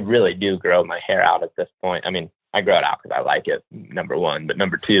really do grow my hair out at this point. I mean, I grow it out because I like it, number one. But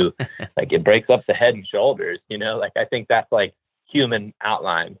number two, like it breaks up the head and shoulders, you know, like I think that's like human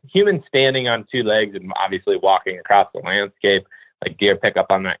outline, human standing on two legs and obviously walking across the landscape, like deer pick up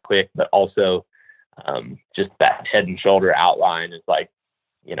on that quick, but also just that head and shoulder outline is like,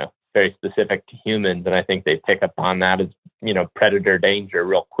 you know, very specific to humans. And I think they pick up on that as, you know, predator danger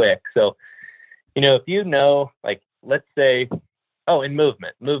real quick. So, you know, if you know, like, let's say, and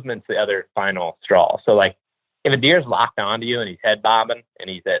movement's the other final straw. So like if a deer's locked onto you and he's head bobbing and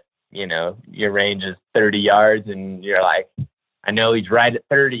he's at, you know, your range is 30 yards and you're like, I know he's right at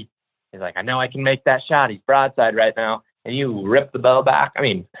 30. He's like, I know I can make that shot. He's broadside right now. And you rip the bow back. I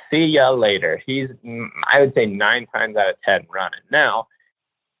mean, see ya later. He's, I would say 9 times out of 10 running. Now,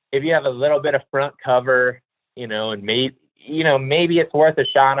 if you have a little bit of front cover, you know, and maybe it's worth a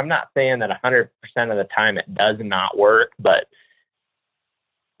shot. I'm not saying that 100% of the time it does not work, but,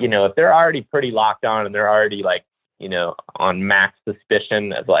 you know, if they're already pretty locked on and they're already like, you know, on max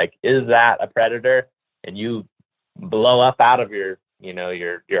suspicion of like, is that a predator? And you blow up out of your, you know,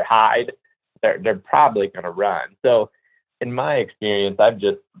 your hide, they're probably going to run. So in my experience, I've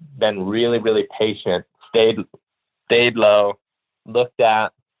just been really, really patient, stayed low, looked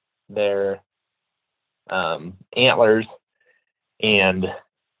at their antlers, and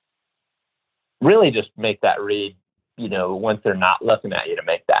really just make that read, you know, once they're not looking at you to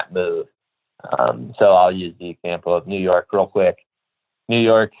make that move. So I'll use the example of New York real quick. New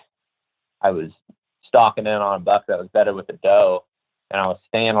York, I was stalking in on a buck that was better with a doe, and I was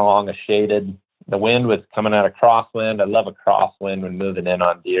staying along a shaded, the wind was coming out of crosswind. I love a crosswind when moving in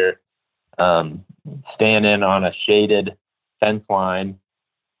on deer. Staying in on a shaded fence line.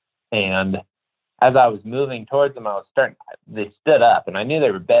 And as I was moving towards them, they stood up and I knew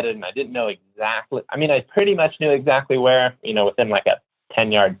they were bedded and I didn't know exactly. I mean, I pretty much knew exactly where, you know, within like a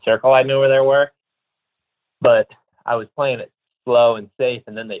 10-yard circle, I knew where they were, but I was playing it slow and safe.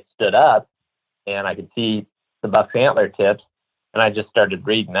 And then they stood up and I could see the buck's antler tips. And I just started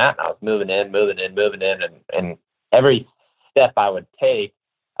reading that, and I was moving in, and every step I would take,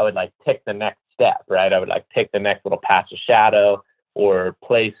 I would like pick the next step, right? I would like pick the next little patch of shadow or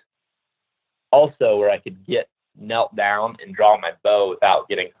place also where I could get knelt down and draw my bow without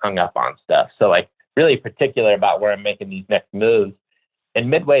getting hung up on stuff. So like really particular about where I'm making these next moves. And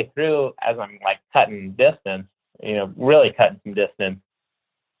midway through, as I'm like cutting distance, you know, really cutting some distance,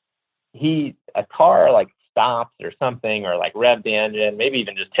 a car like stops or something, or like revved the engine, maybe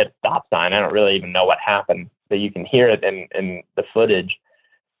even just hit a stop sign. I don't really even know what happened, but you can hear it in the footage.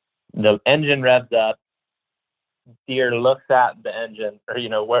 The engine revs up, deer looks at the engine, or, you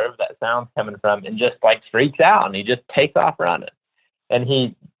know, wherever that sound's coming from, and just like freaks out, and he just takes off running. And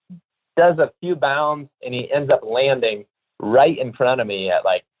he does a few bounds, and he ends up landing right in front of me at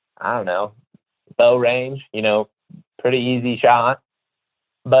like, I don't know, bow range, you know, pretty easy shot.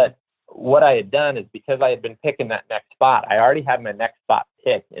 But what I had done is, because I had been picking that next spot, I already had my next spot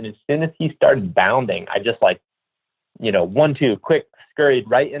picked. And as soon as he started bounding, I just like, you know, 1-2, quick scurried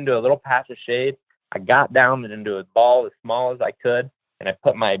right into a little patch of shade. I got down and into a ball as small as I could. And I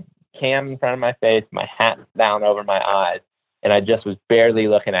put my cam in front of my face, my hat down over my eyes. And I just was barely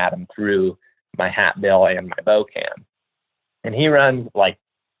looking at him through my hat bill and my bow cam. And he runs like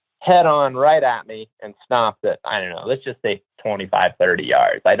head on right at me and stopped at, I don't know, let's just say 25, 30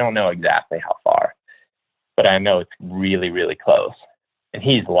 yards. I don't know exactly how far, but I know it's really, really close. And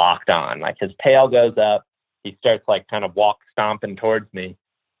he's locked on. Like his tail goes up. He starts like kind of stomping towards me.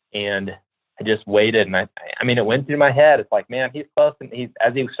 And I just waited. And I mean, it went through my head. It's like, man, he's close. And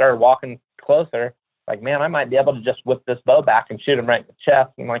as he started walking closer, like, man, I might be able to just whip this bow back and shoot him right in the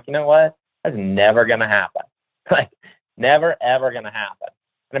chest. I'm like, you know what? That's never going to happen. Like, never, ever going to happen.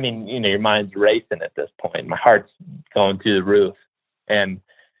 And I mean, you know, your mind's racing at this point. My heart's going through the roof. And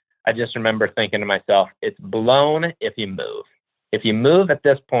I just remember thinking to myself, it's blown if you move. If you move at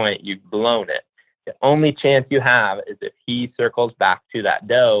this point, you've blown it. The only chance you have is if he circles back to that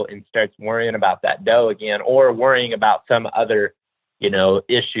doe and starts worrying about that doe again, or worrying about some other, you know,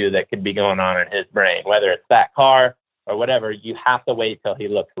 issue that could be going on in his brain, whether it's that car or whatever. You have to wait till he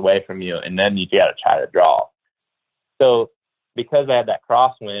looks away from you, and then you got to try to draw. So because I had that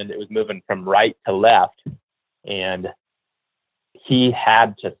crosswind, it was moving from right to left, and he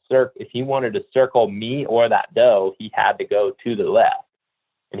had to if he wanted to circle me or that doe, he had to go to the left.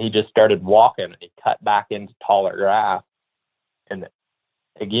 And he just started walking, and he cut back into taller grass. And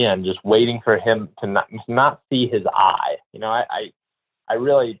again, just waiting for him to not see his eye. You know, I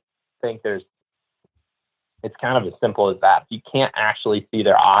really think it's kind of as simple as that. If you can't actually see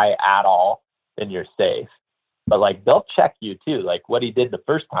their eye at all, then you're safe. But like, they'll check you too. Like what he did the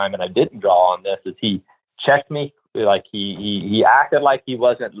first time, and I didn't draw on this, is he checked me. Like he acted like he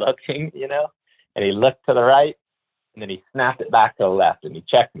wasn't looking, you know, and he looked to the right, and then he snapped it back to the left, and he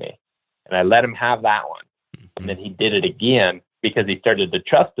checked me, and I let him have that one. And then he did it again because he started to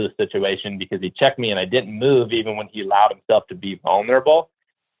trust the situation, because he checked me and I didn't move even when he allowed himself to be vulnerable.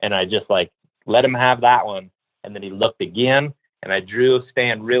 And I just like let him have that one. And then he looked again, and I drew,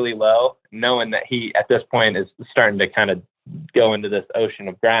 stand really low, knowing that he at this point is starting to kind of go into this ocean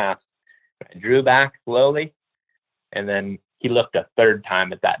of grass. I drew back slowly, and then he looked a third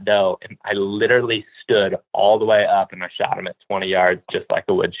time at that doe, and I literally stood all the way up, and I shot him at 20 yards, just like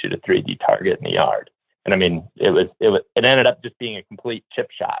I would shoot a 3D target in the yard. And I mean, it ended up just being a complete chip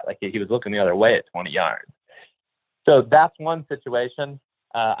shot. Like he was looking the other way at 20 yards. So that's one situation.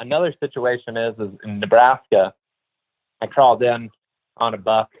 Another situation is in Nebraska. I crawled in on a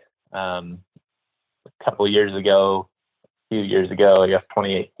buck a few years ago, I guess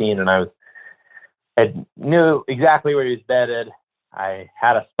 2018, and I knew exactly where he was bedded. I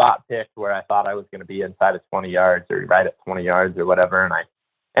had a spot picked where I thought I was going to be inside of 20 yards or right at 20 yards or whatever. And I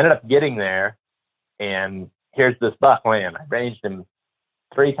ended up getting there, and here's this buck laying. I ranged him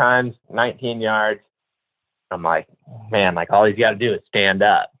 3 times, 19 yards. I'm like, man, like all he's got to do is stand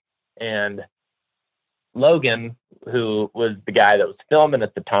up. And Logan, who was the guy that was filming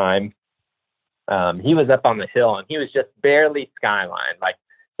at the time, he was up on the hill, and he was just barely skyline. Like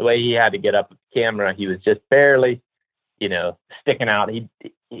the way he had to get up with the camera, he was just barely, you know, sticking out. He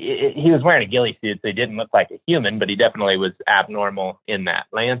was wearing a ghillie suit, so he didn't look like a human, but he definitely was abnormal in that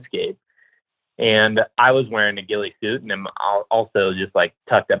landscape. And I was wearing a ghillie suit, and I'm also just like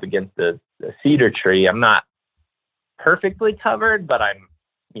tucked up against a cedar tree. I'm not perfectly covered, but I'm,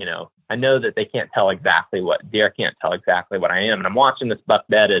 you know, I know that deer can't tell exactly what I am. And I'm watching this buck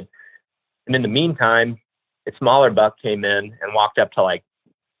bedded. And in the meantime, a smaller buck came in and walked up to like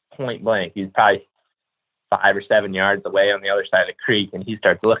point blank. He's probably 5 or 7 yards away on the other side of the creek. And he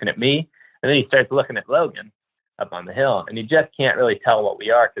starts looking at me, and then he starts looking at Logan up on the hill. And he just can't really tell what we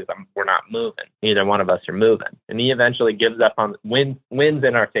are, because we're not moving. Neither one of us are moving. And he eventually gives up on wins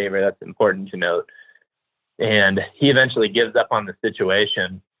in our favor. That's important to note. And he eventually gives up on the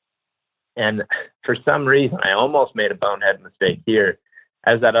situation. And for some reason, I almost made a bonehead mistake here.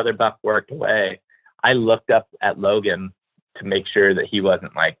 As that other buck worked away, I looked up at Logan to make sure that he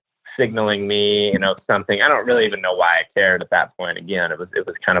wasn't like signaling me, you know, something. I don't really even know why I cared at that point. Again, it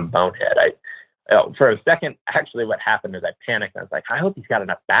was kind of bonehead. For a second, actually, what happened is I panicked. I was like, I hope he's got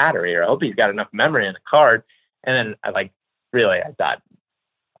enough battery, or I hope he's got enough memory in the card. And then I thought,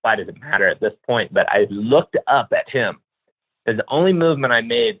 why does it matter at this point? But I looked up at him. It's the only movement I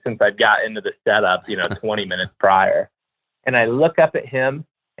made since I got into the setup, 20 minutes prior. And I look up at him,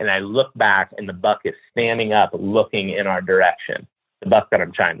 and I look back, and the buck is standing up looking in our direction, the buck that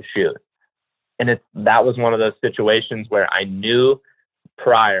I'm trying to shoot. And that was one of those situations where I knew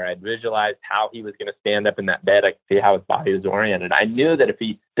prior, I'd visualized how he was going to stand up in that bed. I could see how his body was oriented. I knew that if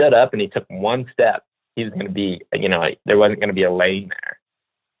he stood up and he took one step, he was going to be, there wasn't going to be a lane there.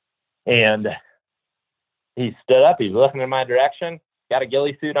 And he stood up, he's looking in my direction, got a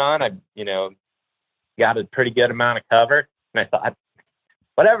ghillie suit on. I, got a pretty good amount of cover. And I thought,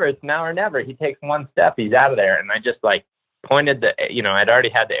 whatever, it's now or never. He takes one step, he's out of there. And I just pointed I'd already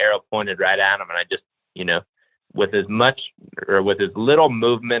had the arrow pointed right at him. And I just, with as much or with as little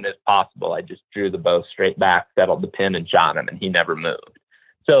movement as possible, I just drew the bow straight back, settled the pin, and shot him, and he never moved.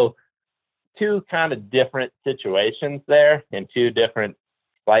 So 2 kind of different situations there, and 2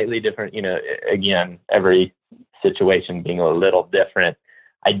 slightly different, again, every situation being a little different.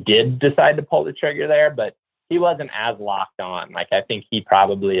 I did decide to pull the trigger there, but he wasn't as locked on. Like, I think he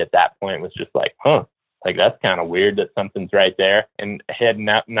probably at that point was just like, like, that's kind of weird that something's right there. And he had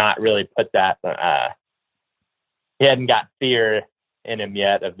not really put that, he hadn't got fear in him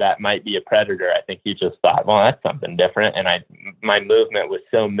yet of that might be a predator. I think he just thought, well, that's something different. And my movement was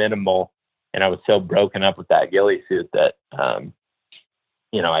so minimal and I was so broken up with that ghillie suit that,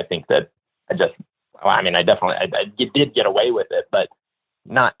 I think that I did get away with it, but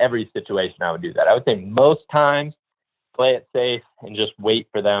not every situation I would do that. I would say most times play it safe and just wait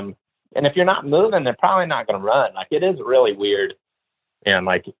for them. And if you're not moving, they're probably not going to run. Like, it is really weird. And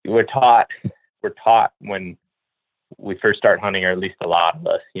like, we're taught when we first start hunting, or at least a lot of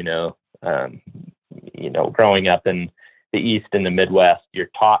us, growing up in the East and the Midwest, you're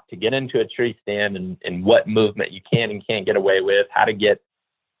taught to get into a tree stand and what movement you can and can't get away with, how to get,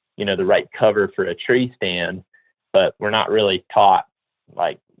 the right cover for a tree stand. But we're not really taught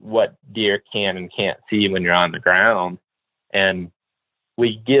like what deer can and can't see when you're on the ground. And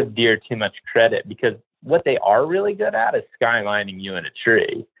we give deer too much credit, because what they are really good at is skylining you in a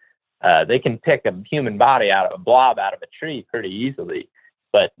tree. They can pick a human body out of a blob out of a tree pretty easily.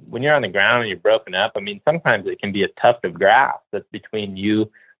 But when you're on the ground and you're broken up, I mean, sometimes it can be a tuft of grass that's between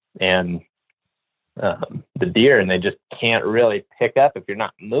you and the deer, and they just can't really pick up if you're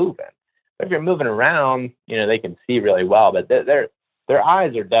not moving. But if you're moving around, they can see really well, but their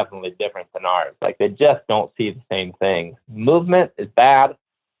eyes are definitely different than ours. Like, they just don't see the same thing. Movement is bad.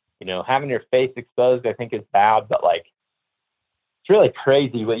 Having your face exposed, I think, is bad, but like, it's really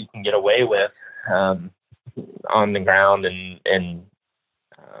crazy what you can get away with on the ground, and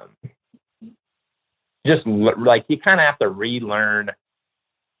just like, you kind of have to relearn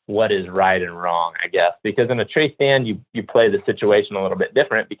what is right and wrong, I guess, because in a tree stand, you play the situation a little bit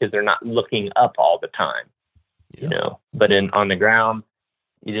different because they're not looking up all the time, but on the ground,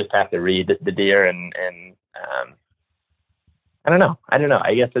 you just have to read the deer and I don't know.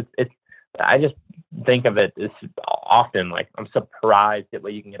 I guess it's, I just think of it as often like, I'm surprised at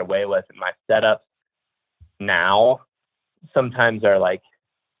what you can get away with. And my setups now sometimes are like,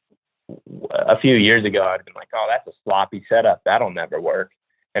 a few years ago, I'd been like, oh, that's a sloppy setup, that'll never work.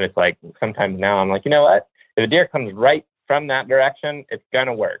 And it's like, sometimes now I'm like, you know what? If a deer comes right from that direction, it's going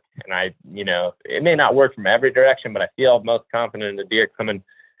to work. And it may not work from every direction, but I feel most confident in the deer coming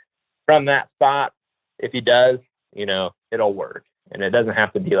from that spot. If he does, it'll work. And it doesn't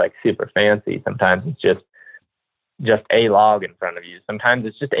have to be like super fancy. Sometimes it's just a log in front of you. Sometimes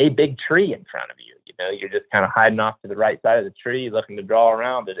it's just a big tree in front of you. You're just kind of hiding off to the right side of the tree, looking to draw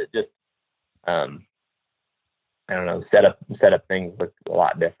around it. It just, I don't know, set up things look a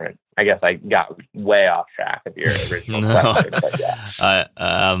lot different. I guess I got way off track of your original question. But yeah.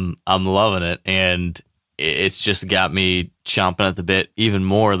 I'm loving it, and it's just got me chomping at the bit even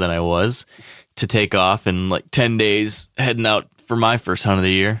more than I was to take off in like 10 days, heading out for my first hunt of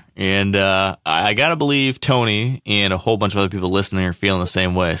the year. And I gotta believe Tony and a whole bunch of other people listening are feeling the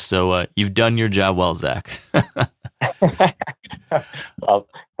same way. So you've done your job well, Zach. Well,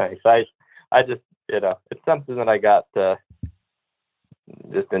 thanks. I just, it's something that I got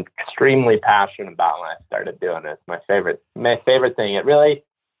just extremely passionate about when I started doing it. It's my favorite thing. It really,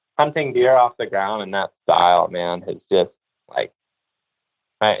 hunting deer off the ground in that style, man, is just like,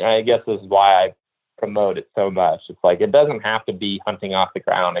 I guess this is why I promote it so much. It's like, it doesn't have to be hunting off the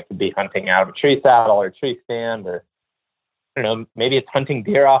ground. It could be hunting out of a tree saddle or a tree stand, or I don't know, maybe it's hunting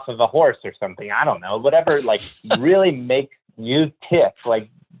deer off of a horse or something. I don't know, whatever like really makes you tick. Like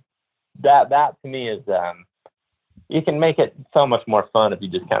that to me is, you can make it so much more fun if you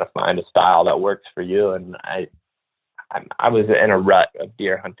just kind of find a style that works for you. And I was in a rut of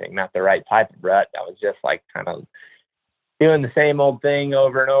deer hunting, not the right type of rut. I was just like kind of doing the same old thing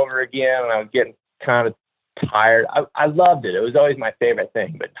over and over again. And I was getting kind of tired. I loved it. It was always my favorite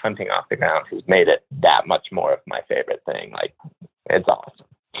thing, but hunting off the ground has made it that much more of my favorite thing. Like, it's awesome.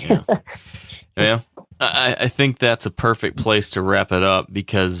 Yeah. I think that's a perfect place to wrap it up,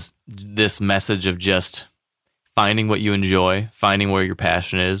 because this message of just finding what you enjoy, finding where your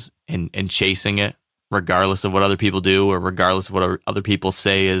passion is, and chasing it, regardless of what other people do, or regardless of what other people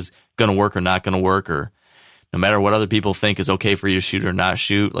say is going to work or not going to work, or no matter what other people think is okay for you to shoot or not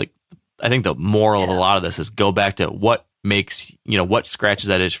shoot. Like, I think the moral of a lot of this is go back to what makes, what scratches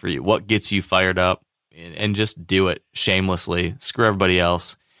that itch for you, what gets you fired up, and just do it shamelessly. Screw everybody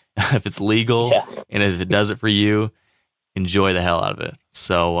else. If it's legal and if it does it for you, enjoy the hell out of it.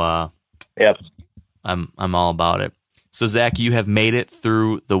 So, yep. I'm all about it. So, Zach, you have made it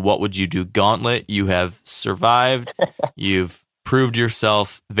through the What Would You Do Gauntlet. You have survived. You've proved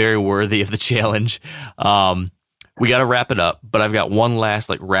yourself very worthy of the challenge. we got to wrap it up, but I've got one last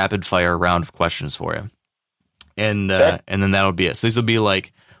like rapid fire round of questions for you. And and then that'll be it. So these will be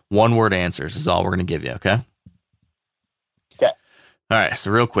like 1-word answers is all we're going to give you, okay? Okay. All right,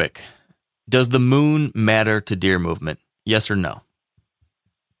 so real quick. Does the moon matter to deer movement? Yes or no?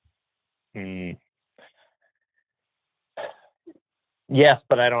 Yes,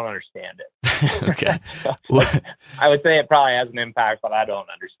 but I don't understand it. Okay. I would say it probably has an impact, but I don't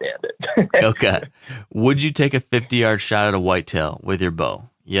understand it. Okay. Would you take a 50-yard shot at a whitetail with your bow?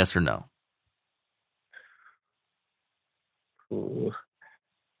 Yes or no? Ooh.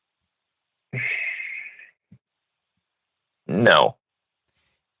 No.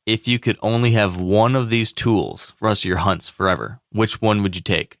 If you could only have one of these tools for the rest of your hunts forever, which one would you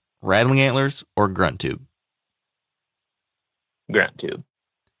take? Rattling antlers or grunt tube? Grunt tube.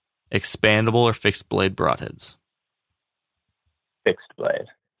 Expandable or fixed blade broadheads? Fixed blade.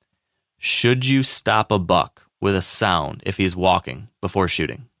 Should you stop a buck with a sound if he's walking before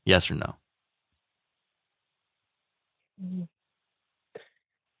shooting? Yes or no?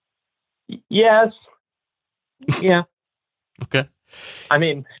 Yes. Yeah. Okay. I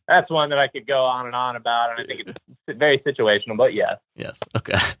mean, that's one that I could go on and on about, and I think it's very situational, but yes. Yes.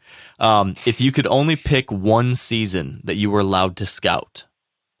 Okay. If you could only pick one season that you were allowed to scout,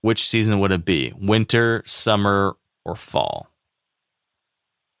 which season would it be? Winter, summer, or fall?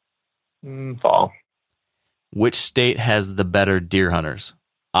 Fall. Which state has the better deer hunters?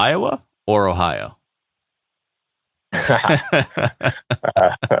 Iowa or Ohio?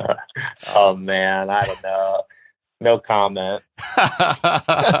 Oh, man, I don't know. No comment.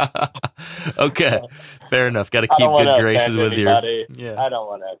 Okay, fair enough. Got to keep good graces with anybody. your. I don't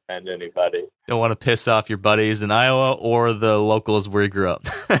want to offend anybody. Don't want to piss off your buddies in Iowa or the locals where you grew up.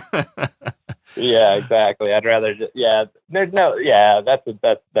 Yeah, exactly. I'd rather just There's no that's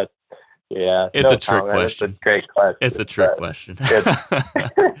yeah. It's no a trick comment. question. It's a great question. It's a trick question.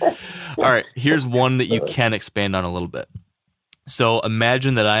 All right, here's one that you can expand on a little bit. So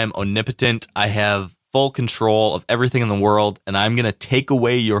imagine that I am omnipotent. I have full control of everything in the world, and I'm going to take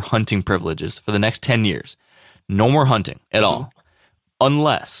away your hunting privileges for the next 10 years. No more hunting at all.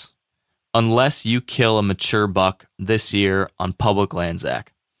 Unless you kill a mature buck this year on public land,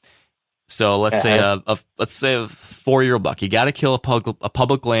 Zach. So let's say a 4-year-old buck. You got to kill a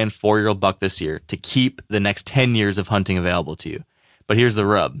public land 4-year-old buck this year to keep the next 10 years of hunting available to you. But here's the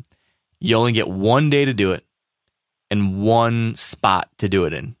rub. You only get 1 day to do it and 1 spot to do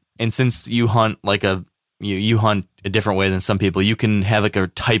it in. And since you hunt like you hunt a different way than some people, you can have like a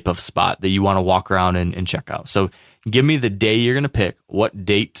type of spot that you want to walk around and check out. So give me the day you're going to pick, what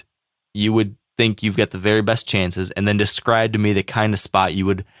date you would think you've got the very best chances, and then describe to me the kind of spot you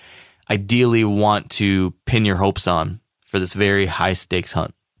would ideally want to pin your hopes on for this very high stakes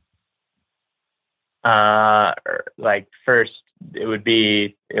hunt. Like first it would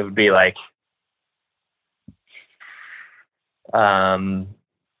be like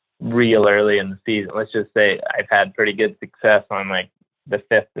real early in the season. Let's just say I've had pretty good success on like the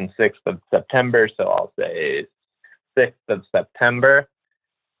 5th and 6th of September. So I'll say 6th of September,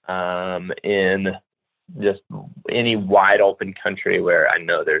 in just any wide open country where I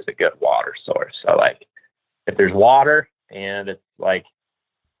know there's a good water source. So like if there's water and it's like,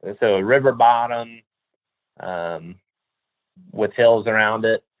 so a river bottom, with hills around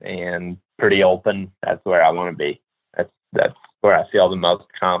it and pretty open, that's where I want to be. That's where I feel the most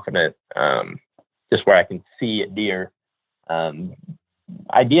confident, just where I can see a deer,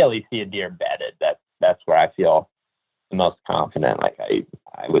 ideally see a deer bedded. That's where I feel the most confident. Like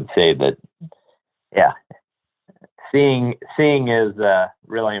I would say that, yeah, seeing is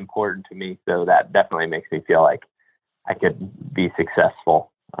really important to me. So that definitely makes me feel like I could be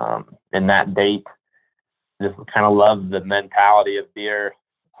successful. And that date, just kind of love the mentality of deer.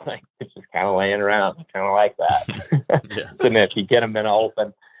 Like it's just kind of laying around. I kind of like that. Yeah. And if you get them in an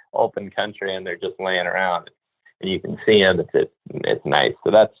open country and they're just laying around and you can see them, it's nice. So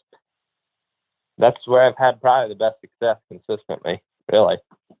that's where I've had probably the best success consistently. Really,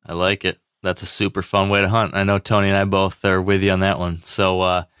 I like it. That's a super fun way to hunt. I know Tony and I both are with you on that one.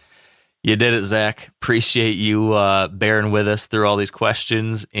 So you did it, Zach. Appreciate you bearing with us through all these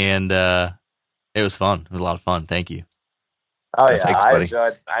questions, and it was fun. It was a lot of fun. Thank you. Oh yeah, Thanks, I buddy.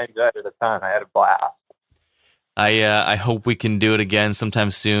 enjoyed it a ton. I had a blast. I hope we can do it again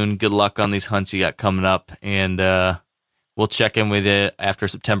sometime soon. Good luck on these hunts you got coming up, and we'll check in with you after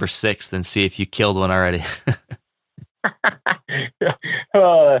September 6th and see if you killed one already.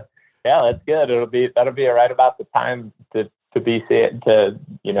 Yeah, that's good. That'll be right about the time to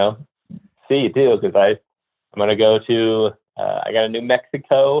see too, because I'm gonna go to I got a New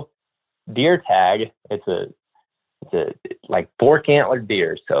Mexico deer tag. It's a like fork antlered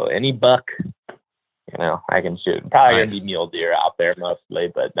deer. So any buck, I can shoot. Probably Nice. gonna be mule deer out there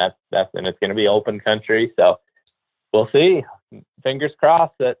mostly, but and it's gonna be open country. So we'll see. Fingers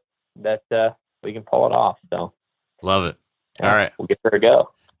crossed that we can pull it off. So Love it. yeah, All right. we'll give her a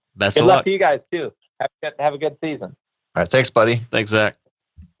go. Best Good of luck luck. to you guys too. Have a good season. All right, thanks, buddy. Thanks, Zach.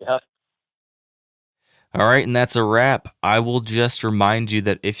 Yeah. All right, and that's a wrap. I will just remind you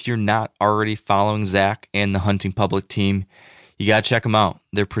that if you're not already following Zach and the Hunting Public team, you got to check them out.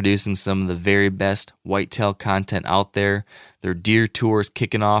 They're producing some of the very best whitetail content out there. Their deer tour is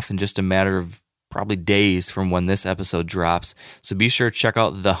kicking off in just a matter of probably days from when this episode drops. So be sure to check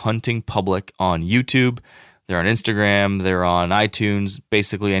out the Hunting Public on YouTube. They're on Instagram. They're on iTunes.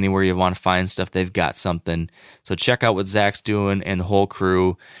 Basically anywhere you want to find stuff, they've got something. So check out what Zach's doing and the whole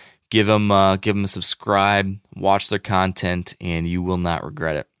crew. Give them a subscribe, watch their content, and you will not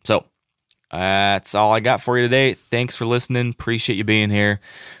regret it. So that's all I got for you today. Thanks for listening. Appreciate you being here.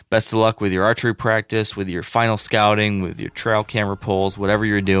 Best of luck with your archery practice, with your final scouting, with your trail camera pulls, whatever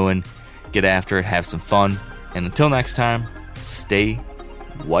you're doing. Get after it. Have some fun. And until next time, stay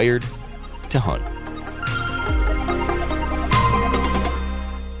wired to hunt.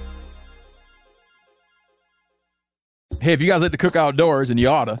 Hey, if you guys like to cook outdoors, and you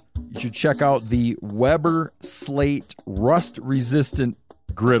oughta, you should check out the Weber Slate Rust Resistant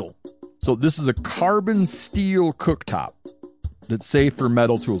Griddle. So this is a carbon steel cooktop that's safe for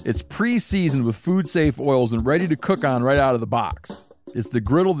metal tools. It's pre-seasoned with food-safe oils and ready to cook on right out of the box. It's the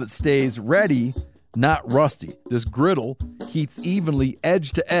griddle that stays ready, not rusty. This griddle heats evenly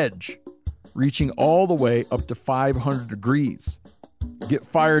edge to edge, reaching all the way up to 500 degrees. Get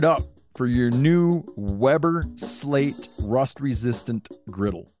fired up for your new Weber Slate rust-resistant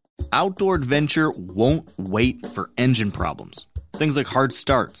griddle. Outdoor adventure won't wait for engine problems. Things like hard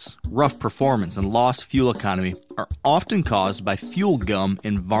starts, rough performance, and lost fuel economy are often caused by fuel gum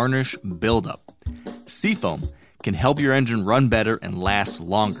and varnish buildup. Seafoam can help your engine run better and last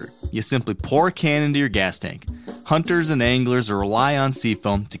longer. You simply pour a can into your gas tank. Hunters and anglers rely on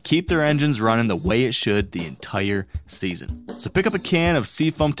Seafoam to keep their engines running the way it should the entire season. So pick up a can of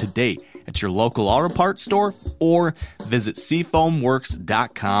Seafoam today at your local auto parts store or visit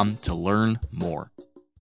seafoamworks.com to learn more.